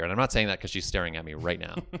every year. And I'm not saying that because she's staring at me right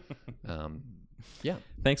now.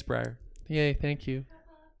 Thanks, Briar. Yay, thank you.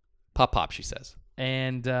 Pop, pop, she says.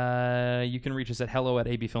 And you can reach us at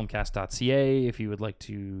hello@abfilmcast.ca if you would like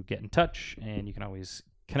to get in touch. And you can always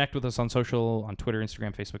connect with us on social, on Twitter,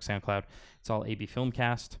 Instagram, Facebook, SoundCloud. It's all AB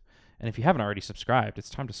Filmcast. And if you haven't already subscribed, it's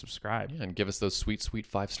time to subscribe. Yeah, and give us those sweet,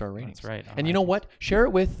 sweet 5-star ratings. That's right. And you know what? Share it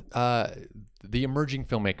with the emerging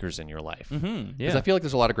filmmakers in your life. Because I feel like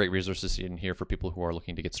there's a lot of great resources in here for people who are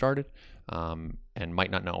looking to get started and might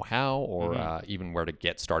not know how or even where to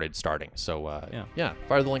get starting. So,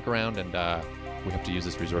 fire the link around, and we hope to use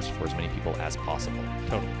this resource for as many people as possible.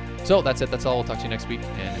 Totally. So that's it. That's all. We'll talk to you next week.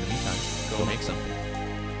 And in the meantime, go make something.